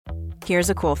Here's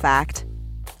a cool fact.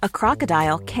 A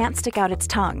crocodile can't stick out its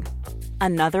tongue.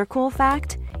 Another cool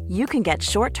fact, you can get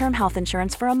short-term health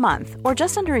insurance for a month or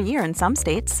just under a year in some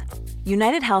states.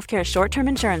 United Healthcare short-term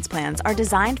insurance plans are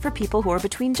designed for people who are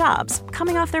between jobs,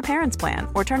 coming off their parents' plan,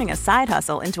 or turning a side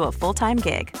hustle into a full-time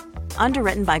gig.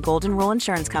 Underwritten by Golden Rule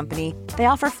Insurance Company, they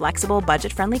offer flexible,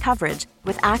 budget-friendly coverage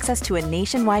with access to a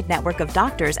nationwide network of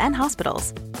doctors and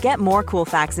hospitals. Get more cool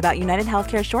facts about United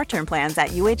Healthcare short-term plans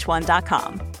at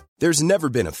uh1.com. There's never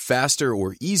been a faster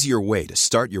or easier way to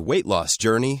start your weight loss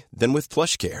journey than with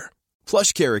PlushCare.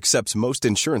 PlushCare accepts most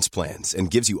insurance plans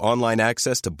and gives you online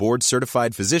access to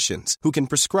board-certified physicians who can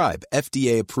prescribe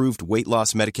FDA-approved weight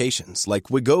loss medications like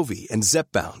Wegovy and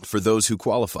Zepbound for those who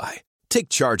qualify. Take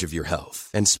charge of your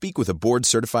health and speak with a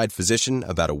board-certified physician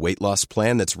about a weight loss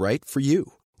plan that's right for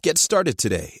you. Get started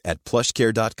today at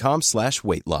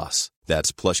plushcare.com/weight loss.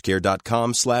 That's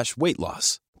plushcare.com/weight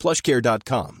loss.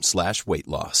 plushcare.com/weight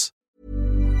loss.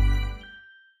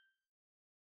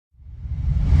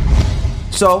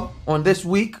 So, on this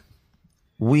week,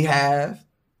 we have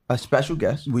a special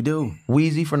guest. We do.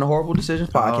 Wheezy from the Horrible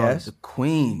Decisions podcast. The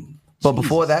queen. But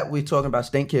before that, we're talking about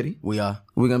Stank Kitty. We are.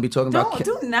 We're going to be talking about...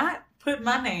 Do not put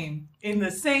my name in the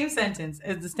same sentence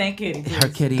as the Stank Kitty. Please. Her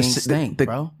kitty ain't stank,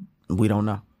 bro. We don't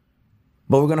know.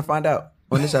 But we're going to find out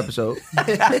on this episode. We're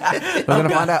going to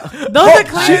find out. Those are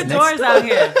clear doors out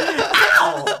here.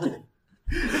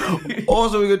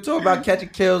 Also, we're going to talk about catching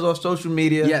kills on social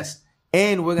media. Yes.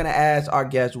 And we're going to ask our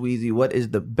guest, Wheezy, what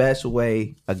is the best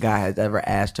way a guy has ever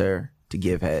asked her to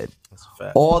give head? That's a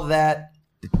fact. All that,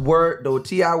 the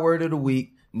T.I. word of the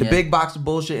week, the big box of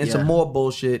bullshit, and some more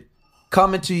bullshit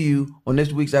coming to you on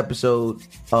this week's episode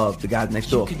of The Guys Next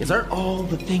Door. Yes, sir. All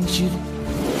the things you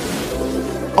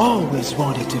always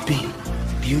wanted to be.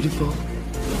 Beautiful,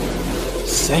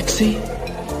 sexy,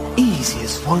 easy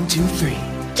as 1, 2, 3.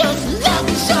 Just let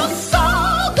your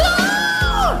soul go.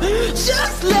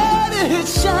 Just let it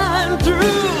shine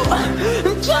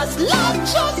through. Just let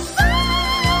your soul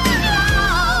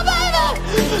go, baby.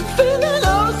 Feeling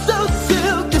oh so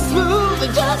silky smooth.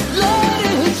 Just let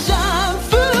it shine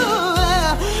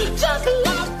through. Just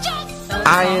let your soul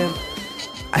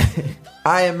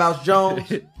I am Mouse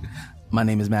Jones. My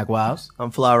name is Mac Wiles.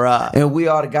 I'm Fly Rod. And we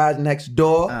are The Guys Next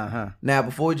Door. Uh-huh. Now,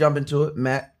 before we jump into it,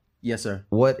 Matt. Yes, sir.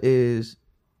 What is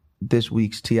this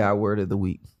week's T.I. word of the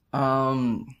week?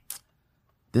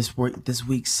 This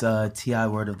week's T.I.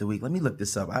 word of the week. Let me look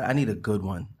this up. I need a good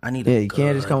one. You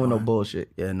can't just come with no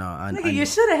bullshit. Yeah, no. Nigga, you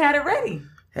should have had it ready.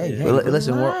 Hey,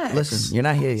 listen, you're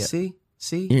not here yet. See?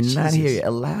 You're not here yet.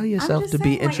 Allow yourself to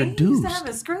be introduced. Like, used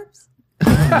to have scripts.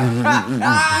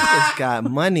 Just got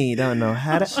money, don't know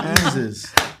how to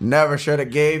Jesus. Never should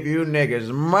have gave you niggas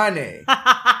money.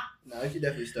 No, you should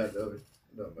definitely start over.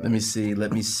 Let me see.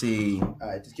 All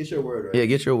right, just get your word right. Yeah,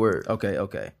 get your word.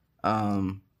 Okay.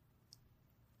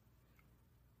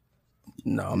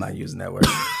 No, I'm not using that word.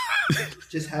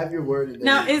 Just have your word.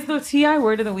 Now, is the T.I.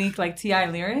 word of the week like T.I.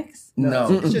 lyrics? No,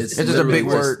 it's just a big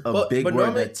word. A big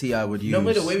word that T.I. would use.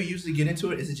 Normally, the way we usually get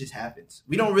into it is it just happens.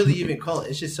 We don't really even call it.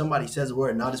 It's just somebody says a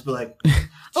word, and I'll just be like,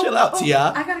 chill out,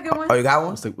 T.I. I got a good one. Oh, you got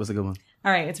one? What's a good one?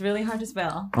 All right, it's really hard to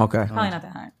spell. Okay. Probably not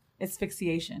that hard.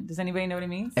 Asphyxiation. Does anybody know what it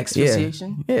means?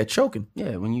 Asphyxiation? Yeah, choking.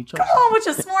 Yeah, when you choke. Come on with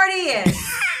your smarty ass.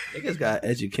 Niggas got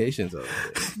educations over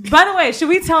there. By the way, should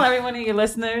we tell every one of your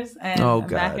listeners and God.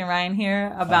 Mac and Ryan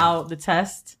here about the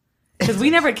test? Because we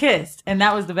never kissed, and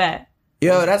that was the bet.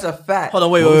 Yo, that's a fact. Hold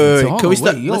on, wait. Can we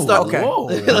start? Let's start. Okay.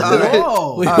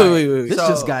 Whoa. Wait. This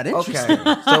just got interesting.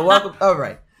 Okay. So welcome. All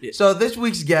right. So this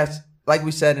week's guest, like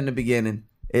we said in the beginning,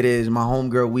 it is my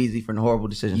homegirl Wheezy from the Horrible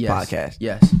Decisions podcast.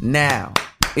 Yes. Now,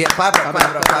 clap it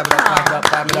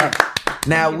up.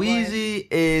 Now, Wheezy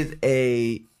is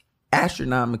a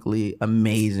astronomically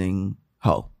amazing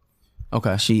hoe.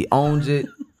 Okay. She owns it.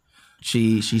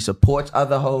 She supports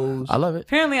other hoes. I love it.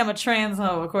 Apparently, I'm a trans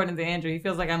hoe, according to Andrew. He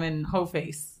feels like I'm in hoe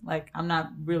face. Like, I'm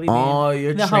not really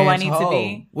you're the trans hoe I need to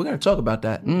be. We're going to talk about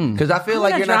that. Because I feel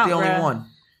like you're not the only one.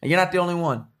 You're not the only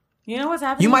one. You know what's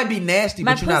happening? You might be nasty,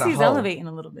 but you're not a hoe. My pussy's elevating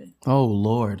a little bit. Oh,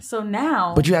 Lord. So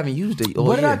now... But you haven't used it.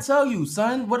 What did I tell you,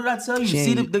 son? What did I tell you?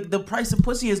 See, the price of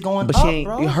pussy is going up,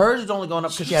 bro. Hers is only going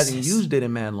up because she hasn't used it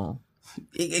in man long.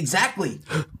 Exactly.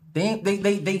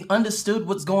 They understood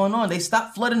what's going on. They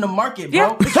stopped flooding the market, bro.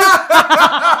 Yeah.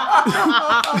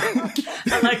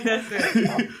 I like that shit.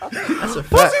 That's a fact.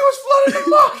 Pussy was flooding the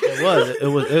market. It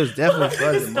was definitely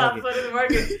flooding the Stop market. flooding the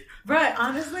market. Bro,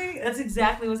 honestly, that's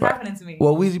exactly what's happening to me.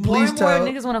 Well, Wheezy, please more tell.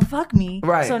 niggas want to fuck me.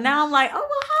 Right. So now I'm like, oh,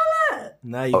 well, holla.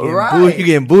 Now you're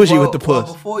getting bougie with the puss.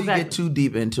 Well, before you get too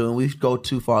deep into it and we go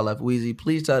too far left, Wheezy,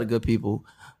 please tell the good people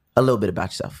a little bit about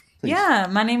yourself. Yeah,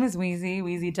 my name is Wheezy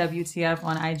WTF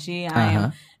on IG. I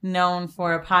am known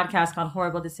for a podcast called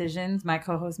Horrible Decisions. My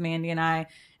co-host Mandy and I,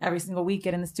 every single week,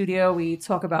 get in the studio. We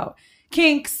talk about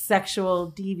kinks,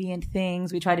 sexual deviant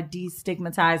things. We try to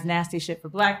destigmatize nasty shit for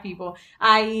Black people,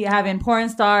 i.e. having porn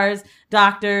stars,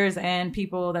 doctors, and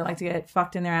people that like to get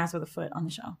fucked in their ass with a foot on the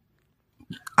show.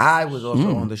 I was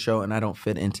also on the show, and I don't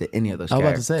fit into any of those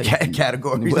categories. I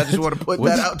just want to put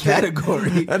that out there.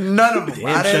 Category? None of them.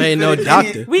 Damn sure ain't no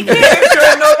doctor. We Damn can't. sure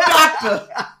ain't no doctor.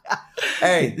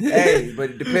 hey,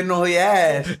 but depending on who you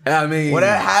ask, I mean,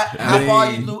 how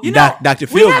far you You know, Dr.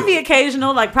 we have Feelgood. the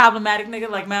occasional like problematic nigga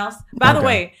like Mouse. By the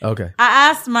way, Okay. I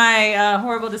asked my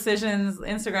Horrible Decisions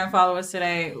Instagram followers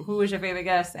today, who was your favorite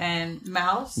guest? And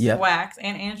Mouse, Wax,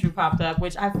 and Andrew popped up,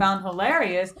 which I found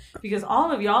hilarious because all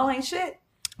of y'all ain't shit.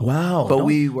 Wow. But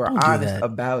we were honest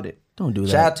about it. Don't do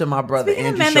that. Shout out to my brother Speaking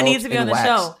of Andrew men that Schultz need to be on and the Wax.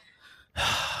 show.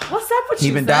 What's up with You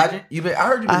you? been son? dodging? I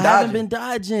heard you been dodging. I haven't been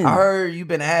dodging. I heard you've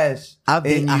been asked. I have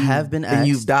been asked. And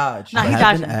you've dodged. No, he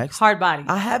have been dodging. asked. Hard body.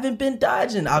 I haven't been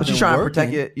dodging. But you trying to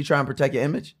protect your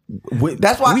image?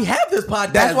 That's why we have this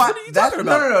podcast. That's why. What are you talking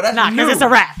about? No. That's Nah, 'cause new. it's a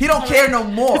wrap. He don't care no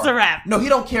more. It's a wrap. No, he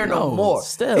don't care no more.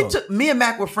 still. Me and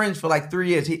Mac were friends for like 3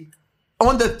 years.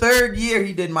 On the 3rd year,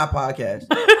 he did my podcast.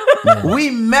 We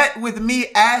met with me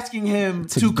asking him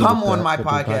to come on my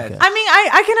podcast. I mean,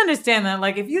 I can understand that.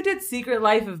 Like, if you did Secret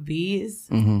Life of Bees,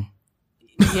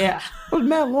 yeah. It was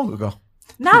mad long ago.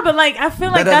 Nah, but like, I feel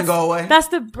That like doesn't go away? that's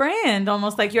the brand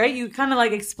almost. Like, you're right. You kind of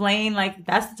like explain, like,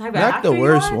 that's the type of Not actor the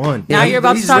worst you are. one. Now Yeah, you're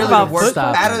about to he's talk really about the worst.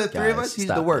 football. Out of the 3 of guys. us, he's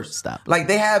Stop the it. worst. Stop. Like,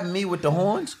 they have me with the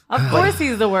horns. Of course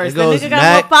he's the worst. It The goes nigga got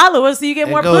Mac- more followers, so you get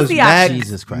more It goes pussy Mac- out.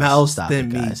 Jesus Christ. Mouse Stop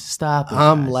than it, me. guys. Stop it,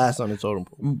 I'm guys. last on the totem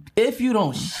pole. If you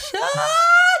don't shut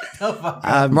the fuck up.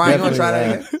 I'm Ryan, you want definitely to try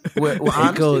that last. again? With It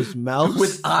honesty? goes mouse.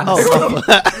 With honesty. Oh, You want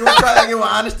to try that again with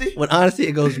honesty? with honesty,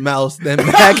 it goes mouse, then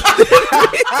Mac.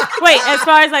 Wait, as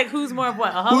far as like who's more of what?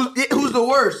 A hoe? Who's the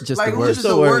worst? Just like, the who's worst. just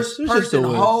the The worst. worst Who's just the person,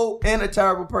 worst? hoe, and a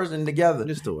terrible person together?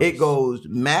 Just the worst. It goes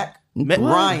Mac, Ma-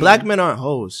 Ryan. Black men aren't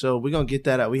hoes, so we're gonna get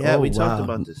that out. We talked wow.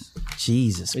 about this.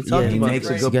 Jesus. We talked He about makes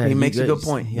a this. good. He makes a good good.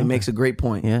 point. He Yeah. makes a great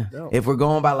point. Yeah. If we're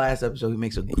going by last episode, he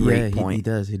makes a great point. He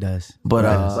does. He does. But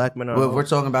Black men are we're hoes.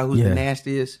 talking about who's Yeah. the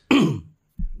nastiest.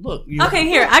 Look, you Okay,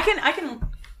 here I can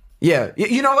Yeah,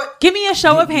 you know what? give me a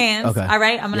show of hands. Okay. All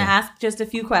right, I'm gonna ask just a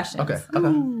few questions. Okay.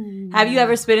 Have you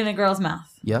ever spit in a girl's mouth?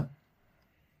 Yep.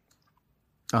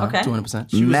 Okay.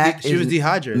 200%. she was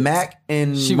dehydrated. Mac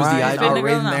and She was Ryan dehydrated. are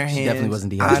raising their She hands. definitely wasn't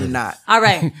dehydrated. I'm not. All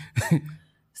right.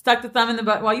 Stuck the thumb in the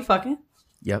butt while you fucking.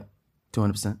 Yep.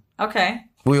 200%. Okay.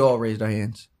 We all raised our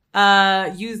hands.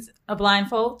 Used a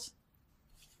blindfold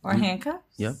or handcuffs.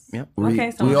 Yep. Yep.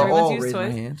 Okay, so we everyone's all used raised to our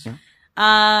it.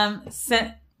 hands.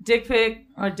 Sent dick pic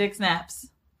or dick snaps.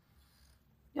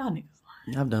 Y'all niggas.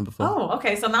 I've done it before. Oh,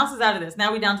 okay. So Mouse is out of this.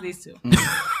 Now we down to these two.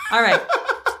 All right.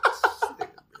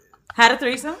 Had a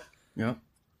threesome. Yep.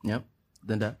 Yep.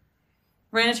 Done that.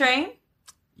 Ran a train.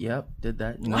 Yep. Did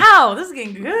that. You know. Wow, this is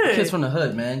getting good. Kids from the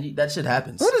hood, man. That shit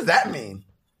happens. What does that mean?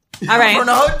 All right. From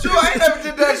the hood too? I ain't never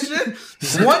did that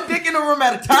shit. One dick in a room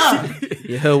at a time.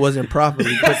 Your hood wasn't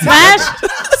properly put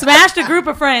Smashed a group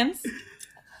of friends.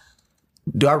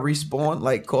 Do I respawn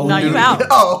like Call No, of you Duty? out.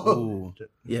 Oh, Ooh.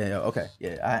 Yeah. Okay.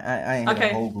 Yeah. I ain't Okay.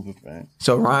 got a whole group of friends.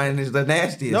 so Ryan is the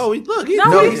nastiest. No, look. He, No,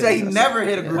 no, he- he said he never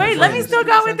hit a group. Wait, of let me friends. still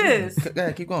go with this. Go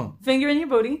ahead. Keep going. Finger in your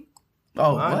booty.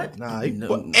 Oh, Nah, what? nah,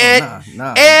 No, and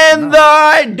nah.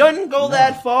 I don't go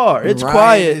that far. It's Ryan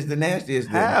quiet. is the nastiest.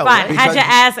 then. How? Fine. Because- Had your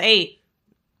ass ate.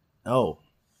 No.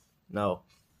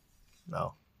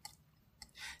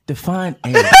 Define A.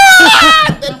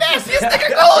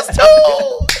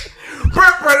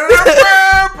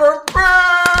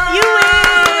 You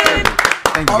win.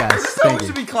 Thank you, guys. Is this how Thank we you.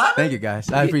 should be clapping? Thank you,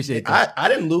 guys. I appreciate that. I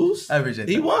didn't lose. I appreciate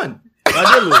He that. won.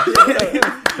 I did lose.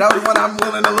 That was one I'm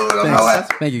willing to lose. I'm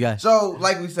like, Thank you, guys. So,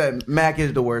 like we said, Mac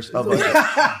is the worst of us.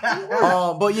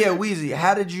 But yeah, Wheezy,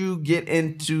 how did you get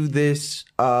into this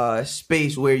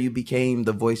space where you became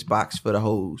the voice box for the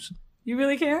hoes? You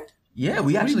really care? Yeah,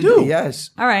 we actually do. do.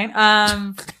 Yes. All right.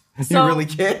 So you really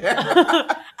care?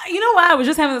 you know why? I was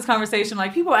just having this conversation.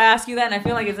 Like, people ask you that, and I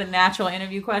feel like it's a natural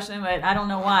interview question, but I don't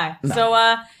know why. No. So,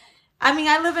 I mean,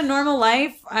 I live a normal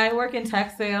life. I work in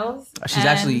tech sales. She's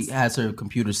actually has her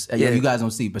computer. Yeah, you guys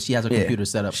don't see, but she has her computer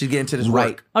set up. She's getting to this right.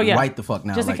 work. Oh, yeah. Right the fuck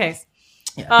now. Just in like, case.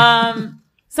 Yeah.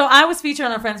 So I was featured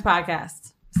on a friend's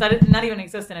podcast. So that not even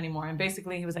existent anymore. And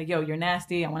basically, he was like, yo, you're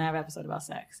nasty. I want to have an episode about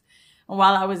sex. And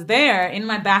while I was there, in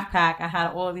my backpack, I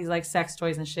had all of these like sex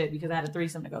toys and shit because I had a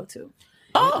threesome to go to.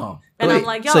 Oh. And Wait, I'm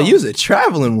like, yo. So you was a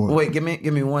traveling one. Wait, give me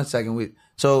 1 second.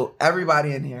 So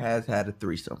everybody in here has had a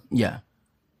threesome. Yeah.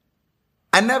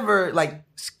 I never like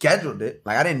scheduled it.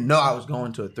 Like I didn't know I was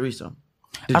going to a threesome.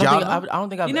 Did I y'all don't know? think, I don't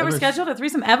think I've You never ever scheduled a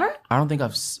threesome ever? I don't think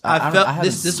I've. I felt haven't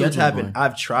this what's scheduled happened. one.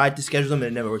 I've tried to schedule them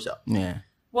and it never works out. Yeah.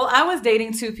 Well, I was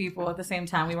dating 2 people at the same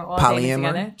time. We were all dating Polyamory?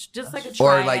 together, just like a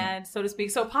Or, triad, like- so to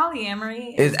speak. So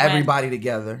polyamory Is when- everybody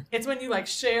together? It's when you like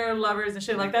share lovers and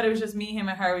shit like that. It was just me, him,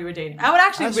 and her. We were dating. I would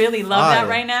actually That's really love fire. that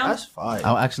right now. That's fine.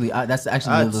 That's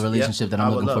actually the relationship that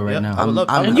I'm looking for right now. I would love.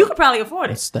 I'm- And you could probably afford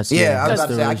it. That's Yeah, I was that's about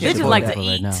to the say, I can't relationship Bitches I'm like looking to for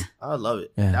right eat. now. I would love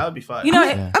it. Yeah. That would be fine. You know,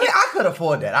 Yeah. I mean, I could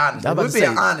afford that, honestly. I'm about We're to being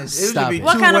say, honest. It would stop be it. 2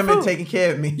 What kind of women food? taking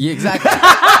care of me. Yeah, exactly.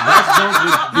 That's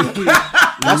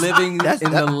those living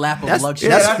in the lap of luxury.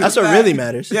 That's what really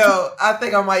matters. Yo, I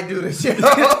think I might do this. Yo,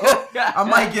 I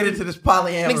might get into this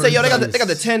polyamory. Niggas say, yo, they got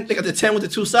the 10. They got the 10 with the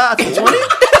 2 sides. For 20.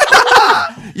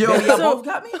 Yo, y'all So- both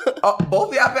got me. Both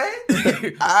of y'all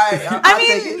paid. I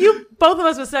mean, you both of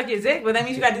us would suck your dick, but that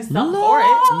means you gotta do something for it.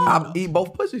 I'll eat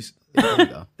both pussies. There we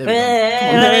go.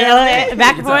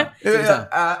 Back and forth.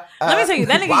 Let me tell you,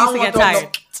 that nigga used to get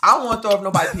tired. I don't want to throw up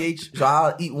nobody pH, so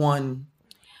I'll eat one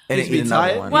and then Used to be eat another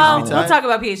tired? one. Well, Is he we'll tight? talk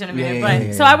about pH in a minute. Yeah, but yeah,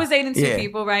 yeah, so yeah. I was dating 2 Yeah.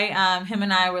 people, right? Him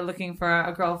and I were looking for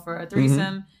a girl for a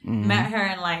threesome. Met her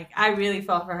and like I really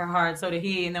fell for her hard. So did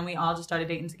he, and then we all just started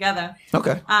dating together.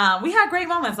 Okay. We had great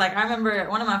moments. Like I remember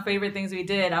one of my favorite things we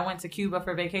did. I went to Cuba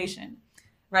for vacation.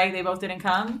 Right? They both didn't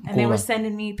come, and they were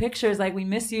sending me pictures like we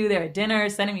miss you. They're at dinner,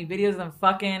 sending me videos of them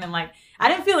fucking, and like I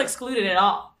didn't feel excluded at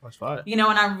all. That's fine. You know,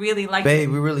 and I really liked Babe,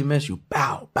 it. we really miss you.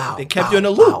 Bow, bow. They kept bow, you in the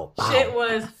loop. bow, bow. Shit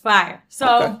was fire.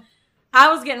 So I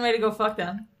was getting ready to go fuck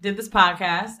them. Did this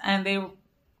podcast, and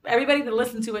everybody that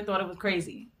listened to it thought it was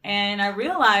crazy. And I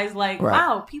realized, like, Right.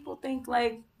 wow, people think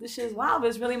like this shit is wild, but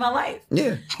it's really my life.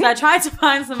 Yeah. So I tried to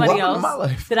find somebody Welcome to else my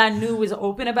life. that I knew was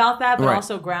open about that, but Right.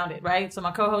 also grounded, right? So my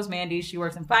co-host Mandy, she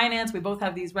works in finance. We both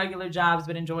have these regular jobs,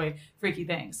 but enjoy freaky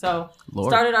things. So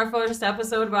started our first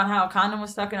episode about how a condom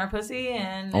was stuck in our pussy,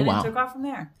 and then wow. it took off from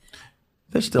there.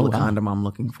 There's still a condom I'm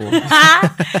looking for.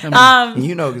 Um, And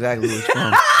you know exactly where it's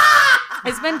from.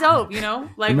 it's been dope, you know.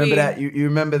 Like Remember that? You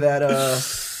remember that?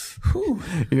 You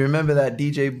remember that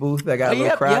DJ booth that got a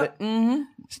little crowded? Mm-hmm.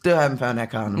 Still haven't found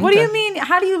that condom. What do you mean?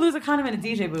 How do you lose a condom in a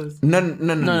DJ booth? No.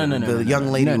 No, The young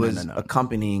lady no, was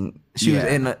accompanying. She was Yeah.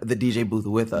 in the DJ booth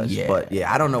with us. Yeah. But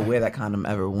yeah, I don't know where that condom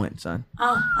ever went, son.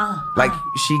 Like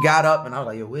she got up and I was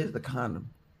like, "Yo, where's the condom?"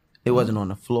 It wasn't on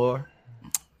the floor.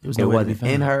 It It wasn't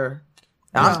in her.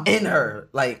 I was in her.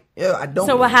 Like, yo, I don't.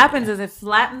 So what believe happens that. is it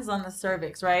flattens on the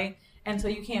cervix, right? And so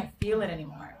you can't feel it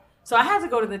anymore. So I had to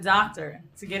go to the doctor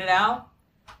to get it out.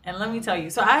 And let me tell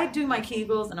you, so I do my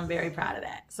Kegels, and I'm very proud of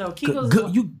that. So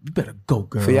Kegels, You better go,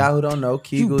 girl. For y'all who don't know,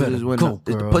 Kegels better is when go, it's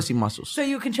the girl. pussy muscles. so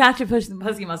you contract your pussy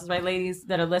muscles, right, ladies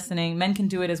that are listening? Men can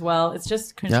do it as well. It's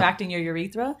just contracting your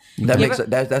urethra. That You makes ever-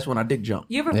 that's when I dick jump.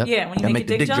 You ever, Yep. yeah, when you That make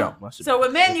your dick jump. So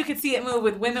with men, you can see it move.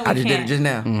 With women, we I just can't. did it just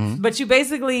now. Mm-hmm. But you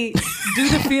basically do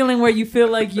the feeling where you feel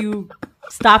like you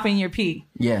stopping your pee.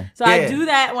 Yeah. So I Yeah. do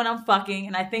that when I'm fucking,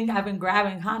 and I think I've been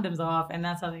grabbing condoms off, and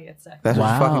that's how they get stuck. That's what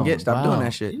you Wow, fucking get. Stop wow. doing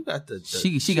that shit. You got the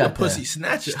She got a pussy that.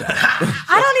 snatcher.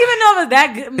 I don't even know if it's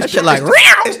that good. That shit like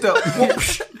It's the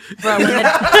Bro, when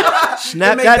the-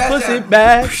 snap Make that that pussy sound.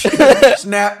 back.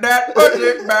 snap that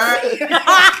pussy back.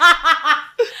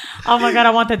 oh my god, I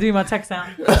want that to be my text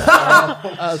sound.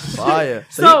 That's fire.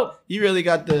 So- you really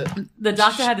got the. The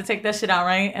doctor had to take that shit out,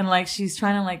 right? And like she's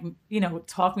trying to like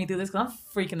talk me through this because I'm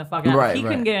freaking the fuck out. Right, He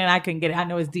couldn't right. get it, and I couldn't get it. I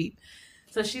know it's deep.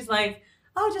 So she's like,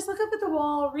 "Oh, just look up at the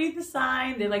wall, read the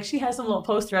sign." They're like, she has some little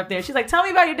poster up there. She's like, "Tell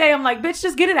me about your day." I'm like, "Bitch,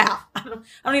 just get it out. I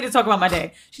don't need to talk about my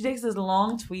day." She takes this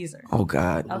long tweezer. Oh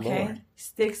God. Okay, Lord.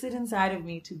 sticks it inside of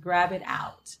me to grab it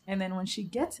out, and then when she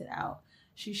gets it out,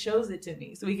 she shows it to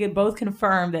me so we could both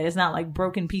confirm that it's not like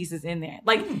broken pieces in there.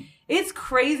 Like it's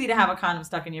crazy to have a condom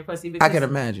stuck in your pussy. Because, I can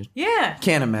imagine. Yeah,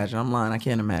 Can't imagine. I'm lying. I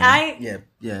can't imagine.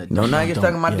 Yeah. Don't not get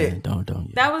stuck in my dick. Don't. Yeah.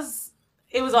 that was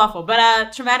it was awful,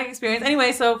 but traumatic experience.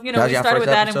 Anyway, so That we was your started first with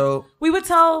that, episode? and we would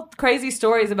tell crazy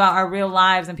stories about our real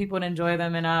lives, and people would enjoy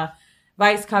them. And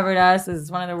Vice covered us as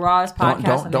one of the rawest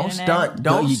podcasts on the Don't internet. stunt.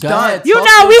 Don't You stunt. gotta- You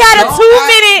know, we had a Go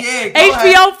 2-minute ahead. Yeah, go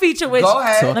HBO ahead. feature, which Go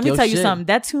ahead. Talk let me your tell you shit. something.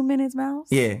 That 2 minutes, Mouse.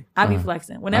 Yeah. I be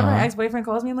flexing. Whenever an ex-boyfriend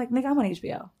calls me, I'm like, nigga, I'm on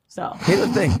HBO. So Here's the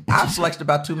thing. I flexed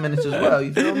about 2 minutes as well.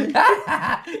 You feel me?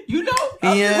 You know.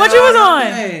 Yeah. What you was on?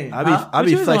 I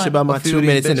be you was flexing on? about my A few 2 of these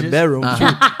minutes in the bitches. bedroom. Now,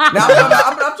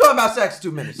 I'm talking about sex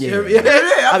 2 minutes. I I'm be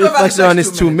talking about flexing on sex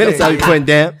this 2 minutes. I be putting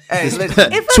down. Hey,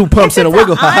 listen. If Two pumps if and a it's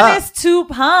wiggle. honest 2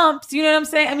 pumps. You know what I'm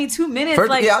saying? I mean, 2 minutes. First,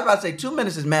 like, yeah, I was about to say 2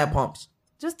 minutes is mad pumps.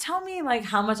 just tell me like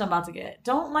how much I'm about to get.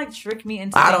 Don't like trick me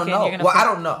into I don't thinking know. you're gonna well, I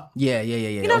fuck- don't know. Yeah.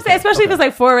 You know what I'm saying? Especially if it's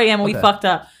like 4 a.m. and we fucked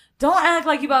up. Don't act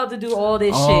like you about to do all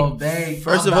this Oh, shit. babe.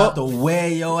 First I'm of all- about to wear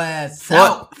your ass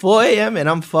out. 4 a.m. and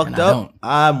I'm fucked And I up. don't.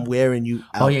 I'm wearing you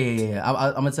out. Oh yeah.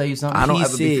 I'm gonna tell you something. I don't He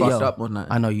ever be said, fucked yo, up on that.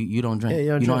 I know you don't drink. Yeah, you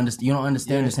don't you don't drink. understand. You don't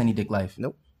understand this Henny Dick life.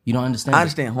 Nope. You don't understand. I it.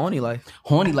 understand horny life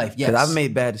Horny life. Yes. because I've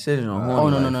made bad decisions on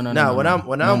horny. Oh no. life.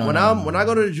 Nah, when I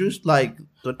go to the juice, like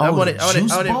I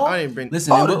didn't bring.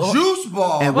 Listen, Oh, and the we'll- juice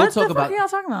ball. and we'll What the talk fuck about. are y'all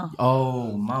talking about?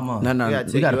 Oh, mama. No, We gotta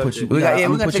We take gotta you put up you. to- we got- yeah,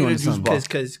 I'm we gonna gotta put you take on you to the something. juice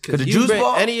bar. Cause the you juice bring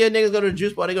ball- any of your niggas go to the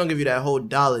juice bar, they gonna give you that whole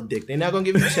 $1 dick. They're not gonna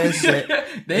give you 10 cents.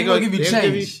 They ain't gonna give you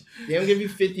change. They don't give you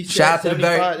 50 cents. Shout out to the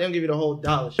 75. very- They don't give you the whole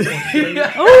 $1.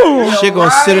 Ooh, Shit gonna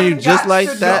sit on you Ryan just got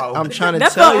like to that. go. I'm trying to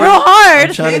that tell felt you. real hard.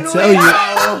 I'm trying to tell you.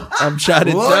 I'm trying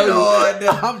to tell you.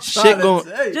 I'm Shit gon'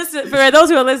 Just for those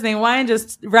who are listening, Ryan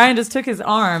just took his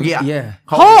arm. Yeah. Yeah.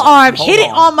 Whole arm, Hold hit it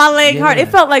on. on my leg hard. Yeah. It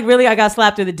felt like really I got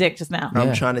slapped through the dick just now. I'm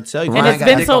Yeah. trying to tell you. And Ryan it's got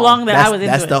been dick so on. long that I was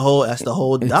into That's it. the whole $1. It's a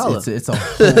whole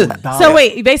dollar. So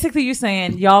wait, basically you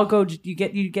saying y'all go, you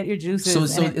get your juices.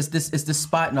 So and it's this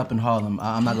spot up in Harlem.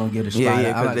 I'm not gonna get a spot. Yeah, yeah,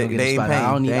 I'm 'cause not gonna they get a ain't spot. paying.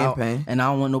 I don't need They ain't out, paying. and I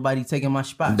don't want nobody taking my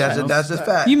spot. That's you know? that's a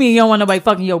fact. you mean you don't want nobody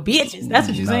fucking your bitches? That's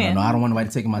what you're No, saying. no, I don't want nobody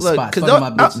taking my Look, spot. 'cause Fucking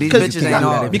don't- my bitches. these Cause- bitches ain't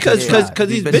ours. because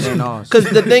these ain't ours. because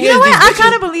the thing You know is, what? these I bitches-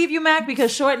 kind of believe you, Mac,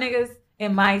 because short niggas,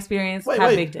 in my experience, have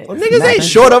big dicks. Well, niggas ain't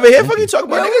short over here. Fuck you talking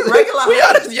about? Yo, Niggas we regular We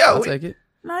height. honest, yo. I'll take it.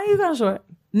 No, you kind of short.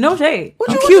 No shade. What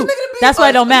I'm you cute. want this nigga to be? That's why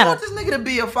it don't You matter. want this nigga to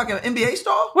be a fucking NBA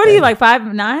star? What are you like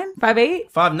 5'9",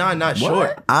 5'8"? 5'9", not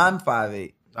short. I'm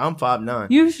 5'8". I'm 5'9".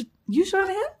 You shorter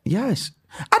than him? Yes.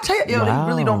 I tell you, yo, Wow. they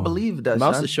really don't believe that.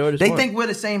 Mouse son. the shortest They one. think we're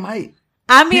the same height.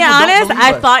 I'm being People don't honest. believe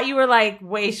I us. thought you were like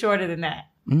way shorter than that.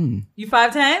 You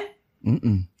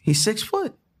 5'10"? He's 6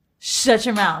 foot. Shut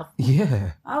your mouth.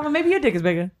 Yeah. I don't know. Maybe your dick is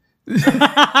bigger.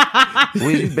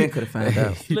 We been could have found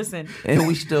out, Listen. and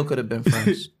we still could have been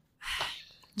friends.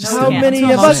 No, How we can't. many I'm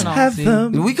too of us emotional. have See?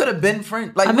 them? We could have been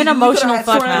friends. Like I'm we, an we coulda emotional had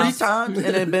fuck sex house. 3 times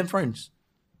and then been friends.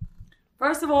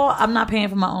 First of all, I'm not paying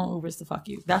for my own Ubers to fuck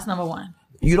you. That's number one.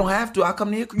 You don't have to. I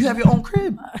come to you. You have your own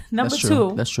crib, Number That's two.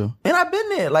 true. That's true. and I've been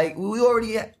there. Like we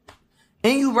already at,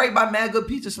 and you right by mad good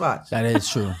pizza spots. That is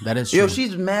true. That is true. Yo,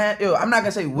 she's mad. Yo, I'm not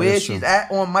gonna say where is she's true.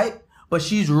 at on mic, but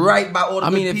she's right by all the I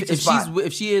mean, good if pizza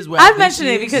spots. she is where I've I think mentioned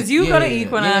she it is, because you go to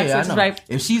Equinox, I which is know. right-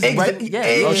 If she's Exa- right, yeah.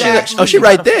 exactly. Oh, she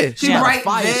right there. She's Yeah. right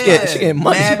Fire there. spot. She getting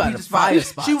money. Mad She about pizza to fire spots.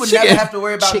 spot. She would She never getting- have to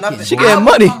worry about chicken. nothing. She I getting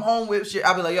would money. Come home with shit.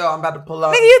 I'd be like, yo, I'm about to pull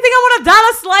up. Nigga, you think I want a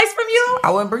dollar slice from you?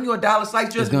 I wouldn't bring you a dollar slice.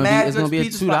 It's Just gonna mad be a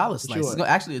pizza $2 spot. slice. It's gonna,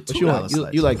 actually a What you $2 want?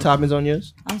 slice. You like toppings on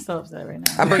yours? I'm so upset right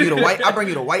now. I bring you the white. I bring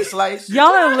you the white slice. Y'all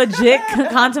are legit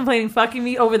contemplating fucking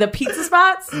me over the pizza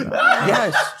spots?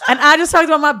 Yes. And I just talked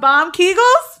about my bomb Kegels?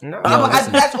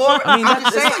 That's all. I'm that's-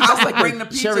 just saying. that's I would like bring the the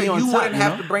pizza. cherry You on top, wouldn't you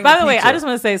have know? to bring. By the the way, pizza. I just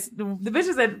want to say, the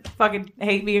bitches that fucking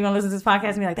hate me are going to listen to this podcast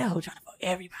and be like, that hoe trying to fuck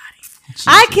everybody.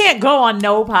 I can't go on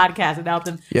no podcast without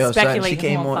them Yo, son, speculating. she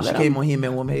came who I'm on. She fucking. came on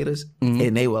He-Man Woman Haters,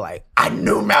 and they were like, "I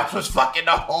knew Maps was fucking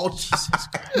the whole time."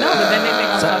 No, but then they think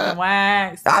I'm fucking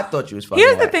wax. I thought you was fucking.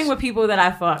 Here's the wax. thing with people that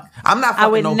I fuck. I'm not. I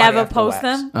Fucking would nobody never after post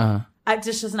wax. them.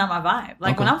 It's just not my vibe.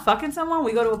 Like when I'm fucking someone,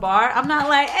 we go to a bar. I'm not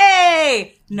like,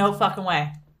 hey, no fucking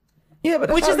way. Yeah, but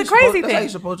that's Which how is the you crazy supposed- That's how thing. you're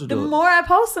supposed to The do it. more I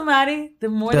post somebody, the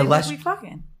more The they less- think we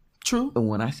fucking. True. And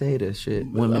when I say this shit,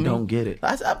 women don't get it.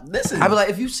 Listen. I be like,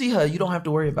 if you see her, you don't have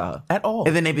to worry about her At all.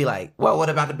 And then they be like, well, what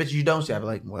about the bitches you don't see? I be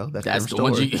like, well, that's a That's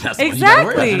different the story. one you. That's the one you gotta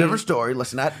worry That's a Exactly. different story.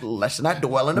 Let's not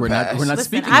dwell in the We're past. not. We're not Listen,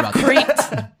 speaking I've about that.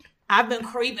 creeped. I've been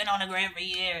creeping on the gram for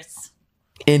years.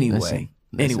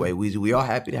 Anyway, Weezy, we are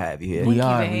happy to have you here. We you,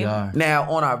 are. babe. We are. Now,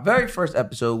 on our very first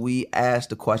episode, we asked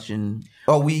the question,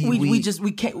 or we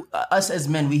came, us as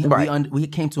men, we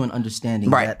came to an understanding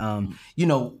Right.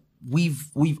 that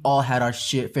we've all had our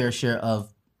fair share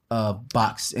of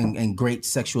box and great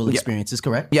sexual experiences,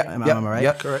 correct? Yeah. Am Yep. I right?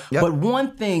 Yep. Correct. Yep. But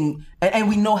one thing, and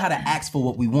we know how to ask for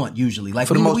what we want usually. Like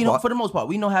For the most we know, part. for the most part,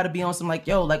 we know how to be on some like,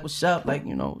 yo, like what's up, like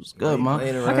it's good, man.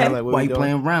 Playing around, Okay. like, what Why we you doing?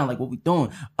 playing around? Like what we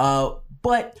doing?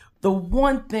 But the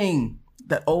one thing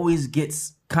that always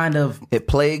gets kind of it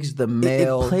plagues the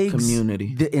male plagues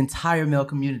community. the entire male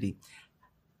community.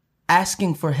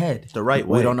 Asking for head. The right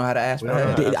way. We don't know how to ask for don't know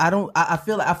that. how to- I don't. I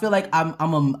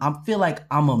feel like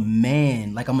I'm a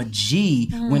man. Like I'm a G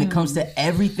when it comes to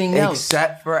everything else.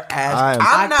 Except for ass.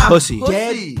 I'm I'm not pussy.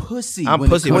 Dead pussy. I'm when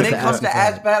pussy When when it comes to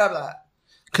ass bad, I'm like,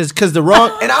 Cause the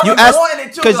wrong And I you was asked wanting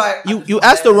it too, because like, you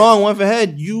asked the wrong one for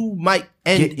head, you might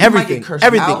end you might everything. get cursed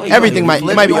Everything. out, you Everything might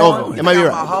might get be flipped over. on, It might be you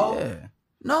think I'm a right. hoe?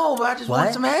 No, but I just What?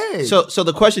 want some head. So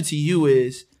the question to you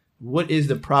is, what is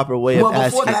the proper way well, of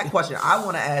before asking? that question, I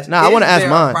want to ask. Nah, I is wanna ask there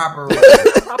a mine. Proper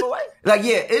way? Like,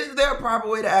 yeah, is there a proper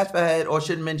way to ask for head, or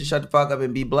should men just shut the fuck up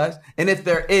and be blessed? And if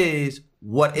there is,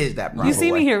 what is that proper You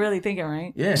see way? me here really thinking,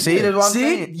 right? Yeah. See, that's what I'm See?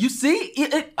 saying. You see?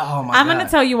 Oh my I'm God. going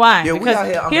to tell you why. Yeah, we because out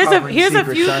here here's uncovering a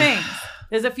secrets, few son. things.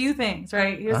 There's a few things,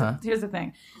 right? Here's the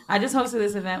thing. I just hosted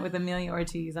this event with Amelia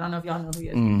Ortiz. I don't know if y'all know who he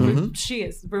is. Mm-hmm. She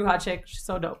is. Brew Hot Chick. She's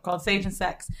so dope. Called Sage and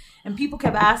Sex. And people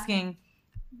kept asking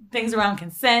things around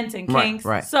consent and kinks.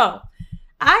 Right. So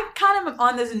I kind of am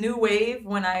on this new wave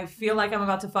when I feel like I'm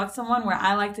about to fuck someone where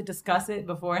I like to discuss it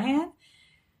beforehand.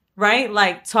 Right?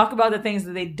 Like talk about the things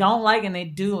that they don't like and they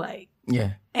do like.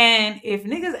 Yeah. And if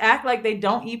niggas act like they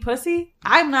don't eat pussy,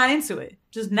 I'm not into it.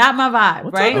 Just not my vibe,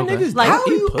 What right? type of niggas like, How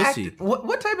eat you pussy? act?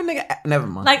 What type of nigga? Never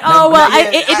mind. like, Never oh well, mind.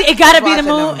 it gotta be the That's why I said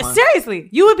move. never mind. Seriously,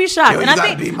 you would be shocked. Yo, and you I gotta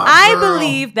think be my I girl.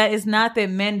 believe that it's not that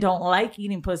men don't like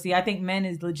eating pussy. I think men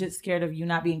is legit scared of you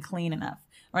not being clean enough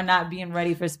or not being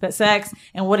ready for sex.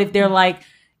 And what if they're like,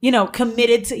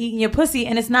 committed to eating your pussy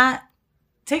and it's not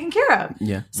taken care of?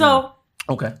 Yeah. So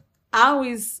Okay. I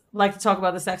always like to talk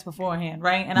about the sex beforehand,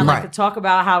 right? And I like to talk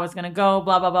about how it's going to go,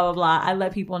 blah, blah, blah, blah, blah. I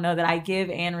let people know that I give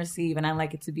and receive, and I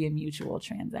like it to be a mutual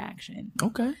transaction.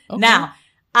 Okay. Now,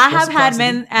 I have had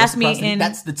men ask me in...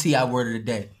 That's the TI word of the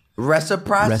day.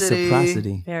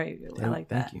 Reciprocity. Very good. I like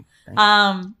that. Thank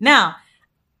you. Now,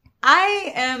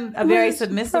 I am a very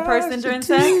submissive person during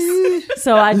sex,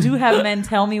 so I do have men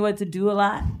tell me what to do a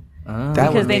lot.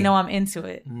 Because they know I'm into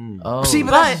it. Oh. See,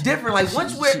 but that's different. Like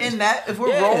once we're in that, if we're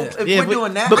if we're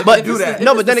doing that, but I can do that.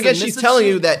 No, but then again, she's telling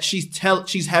you that she's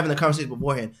having the conversation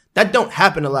beforehand. That don't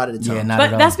happen a lot of the time. Yeah, not but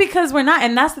at all. that's because we're not,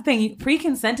 and that's the thing.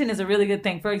 Pre-consenting is a really good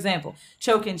thing. For example,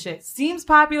 choking shit seems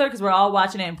popular because we're all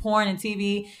watching it in porn and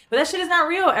TV, but that shit is not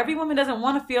real. Every woman doesn't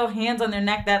want to feel hands on their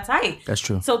neck that tight. That's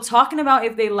true. So talking about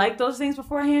if they like those things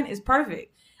beforehand is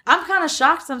perfect. I'm kind of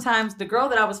shocked sometimes. The girl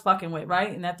that I was fucking with,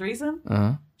 right, in that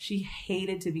threesome, she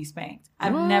hated to be spanked.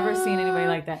 I've never seen anybody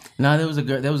like that. No, there was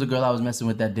a girl I was messing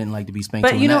with that didn't like to be spanked.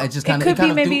 But too. you know, it just it kind could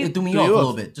be of maybe- threw me off a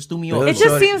little bit. Just threw me off. It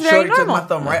just seems very Shorty normal. took my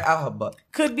thumb right out her butt.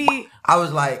 Could be. I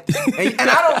was like, and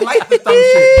I don't like the thumb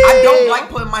shit. I don't like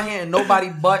putting my hand in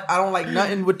nobody's butt. I don't like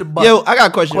nothing with the butt. Yo, I got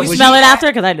a question. You Was smell she- it after?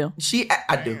 Because I do.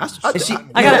 I do. And she,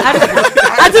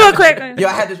 I do it quick. Yo,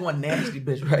 I had this one nasty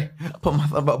bitch, right? I put my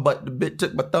thumb up, but the bitch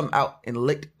took my thumb out and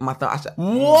licked my thumb. I said,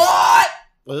 what?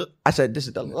 I said, this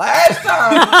is the last time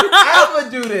I ever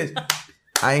do this.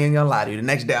 I ain't gonna lie to you. The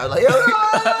next day, I was like, yo,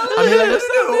 what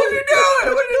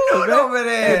you doing over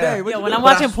there? Yo, when I'm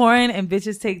watching porn and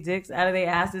bitches take dicks out of their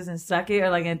asses and suck it, or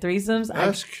like in threesomes,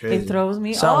 That's crazy. it throws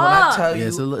me So when off. I tell you, Yeah,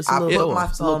 it's a I little put my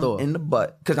throw. thumb in the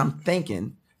butt because I'm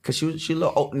thinking, because she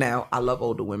look old now. I love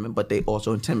older women, but they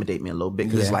also intimidate me a little bit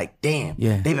because it's Yeah. like, damn,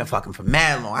 Yeah. they've been fucking for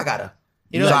mad long. I gotta,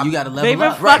 You gotta level They've been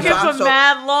up. Right, fucking so I'm for so-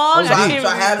 mad long. So I I can't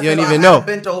had even- You don't so I even had know. it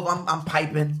bent over. I'm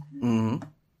piping, and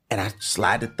I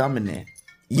slide the thumb in there.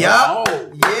 Yup.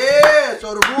 Yeah.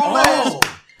 So the rule is,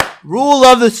 Rule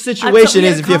of the situation I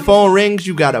took is if your phone rings,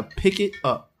 you gotta pick it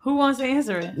up. Who wants to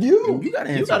answer it? you You gotta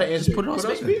answer. You gotta it. answer. Just put it on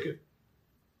speaker.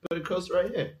 Put it close right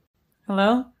here.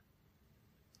 Hello?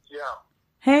 Yeah.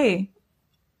 Hey,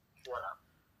 What up?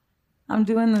 I'm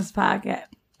doing this podcast.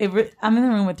 I'm in the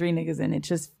room with 3 niggas and it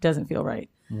just doesn't feel right.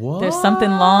 What? There's something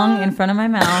long in front of my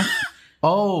mouth.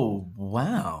 Oh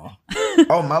wow.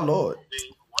 Oh my lord.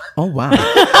 Oh wow.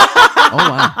 Oh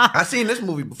wow. I seen this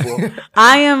movie before.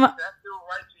 I am. That feels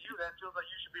right to you. That feels like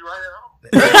you should be right at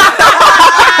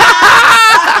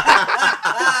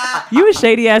home. You a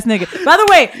shady ass nigga. By the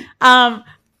way,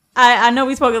 I know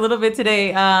we spoke a little bit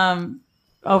today.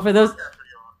 For those,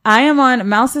 I am on.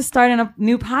 Mouse is starting a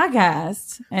new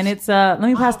podcast, and it's let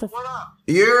me pass the. What up?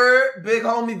 You're big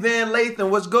homie Van Lathan.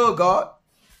 What's good, God?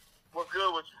 What's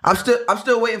good with you? I'm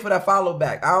still waiting for that follow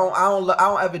back. I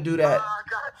don't ever do that. I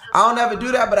got you. I don't ever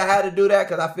do that, but I had to do that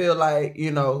because I feel like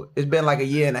it's been like a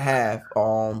year and a half.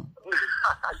 I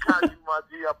got you, my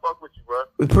G. I fuck with you, bro.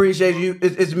 We appreciate you.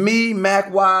 It's me,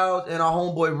 Mac Wild, and our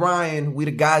homeboy Ryan. We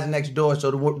the guys next door. So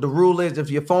the rule is, if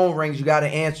your phone rings, you got to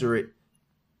answer it.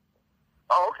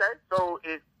 Oh, okay. So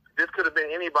this could have been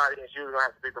anybody, and she was gonna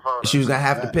have to pick the phone up. She was gonna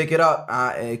have to pick it up.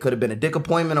 It could have been a dick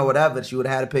appointment or whatever. She would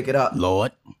have had to pick it up.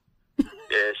 Lord.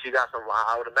 Yeah, she got some.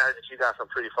 I would imagine she got some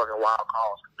pretty fucking wild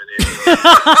calls coming in.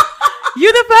 You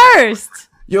the first.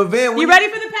 Yo, Van, You ready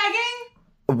for the pegging?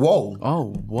 Whoa.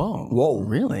 Oh whoa. Whoa.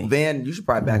 Really? Van, you should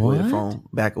probably back away the What? phone.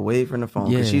 Back away from the phone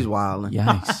because Yeah. she's wilding.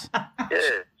 Yikes. Yeah,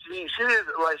 she is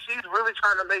like she's really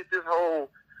trying to make this whole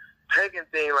pegging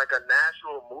thing like a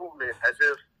national movement, as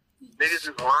if niggas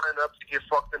is lining up to get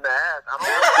fucked in the ass. I don't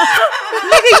know.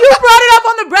 Nigga, you brought it up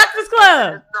on the Breakfast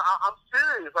Club. No, I'm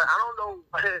serious. Like I don't know.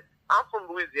 I'm from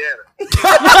Louisiana. I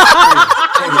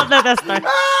love that. That's fine. I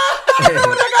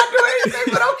don't think I do anything,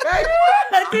 but okay.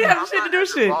 We have shit to do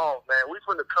shit. Involved, man. We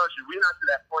from the country. We not to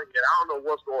that point yet. I don't know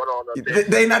what's going on up there.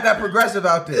 They not that progressive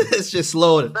out there. It's just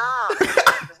slow. Nah, we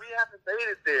haven't made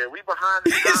it there. We behind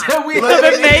the times. We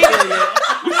haven't made it yet.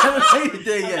 We haven't made it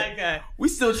there yet. Oh my God. We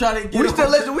still trying to get.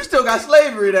 We still got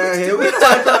slavery down here. We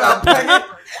talking about pegging.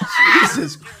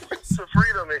 Jesus Christ. To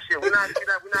freedom and shit. We're not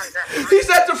that. He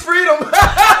said to freedom.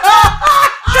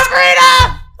 To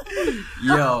freedom.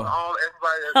 Yo.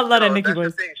 I love that Nicki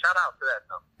voice. Shout out to that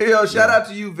though. Yo, shout out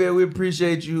to you, Van. We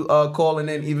appreciate you calling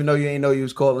in, even though you ain't know you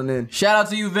was calling in. Shout out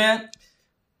to you, Van.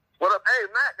 What up? Hey,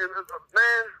 Mac, man,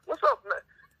 what's up, Mac?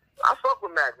 I fuck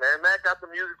with Mac, man. Mac got the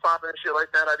music popping and shit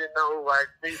like that. I didn't know, like,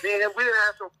 we didn't have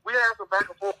some back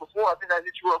and forth before. I think I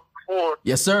hit you up before.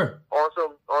 Yes, sir. On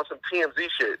some TMZ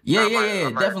shit. Yeah.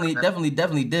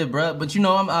 Definitely did, bro. But you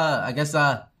know, I guess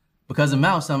because of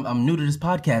Mouse, I'm new to this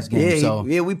podcast game. So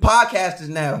we podcasters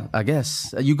now. I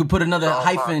guess you could put another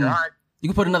hyphen. You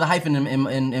can put another hyphen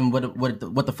in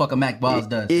what the fuck a Mac Boss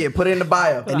does. Yeah, put it in the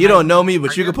bio. And you don't know me,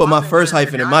 but you can put my first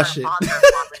hyphen in my shit. I know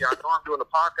I'm doing a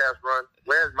podcast run.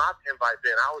 Where's my invite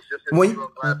then? I was just in the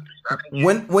last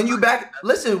week. When you back,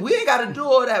 listen, we ain't got to do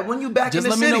all that. When you back in the city.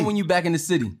 Just let me know when you back in the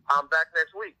city. I'm back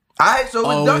next week. All right, so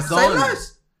it's say on.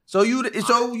 less. So you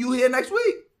here next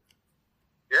week?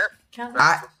 Yeah.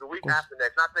 The week after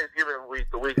next, not Thanksgiving week.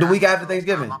 The week after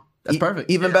Thanksgiving. That's perfect.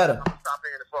 Even better. I'm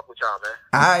stopping to fuck with y'all, man.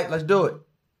 All right, let's do it. All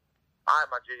right,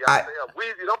 my G. Y'all stay up.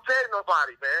 Weezy, don't pay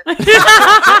nobody, man.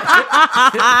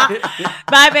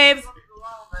 Bye, babes.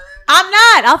 I'm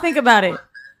not. I'll think about it.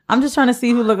 I'm just trying to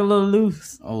see who look a little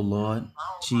loose. Oh, Lord.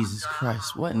 Jesus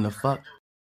Christ. What in the fuck?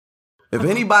 If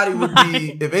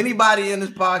anybody in this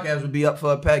podcast would be up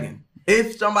for a pegging,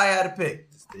 if somebody had to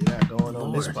pick. They're not going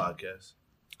on this podcast.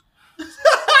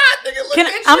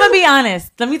 I'm going to be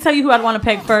honest. Let me tell you who I'd want to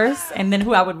peg first and then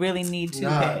who I would really need to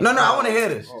peg. No, I want to hear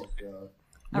this. Oh, God.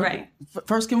 All right.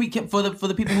 First, can we for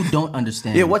the people who don't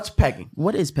understand? Yeah, what's pegging?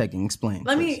 What is pegging? Explain.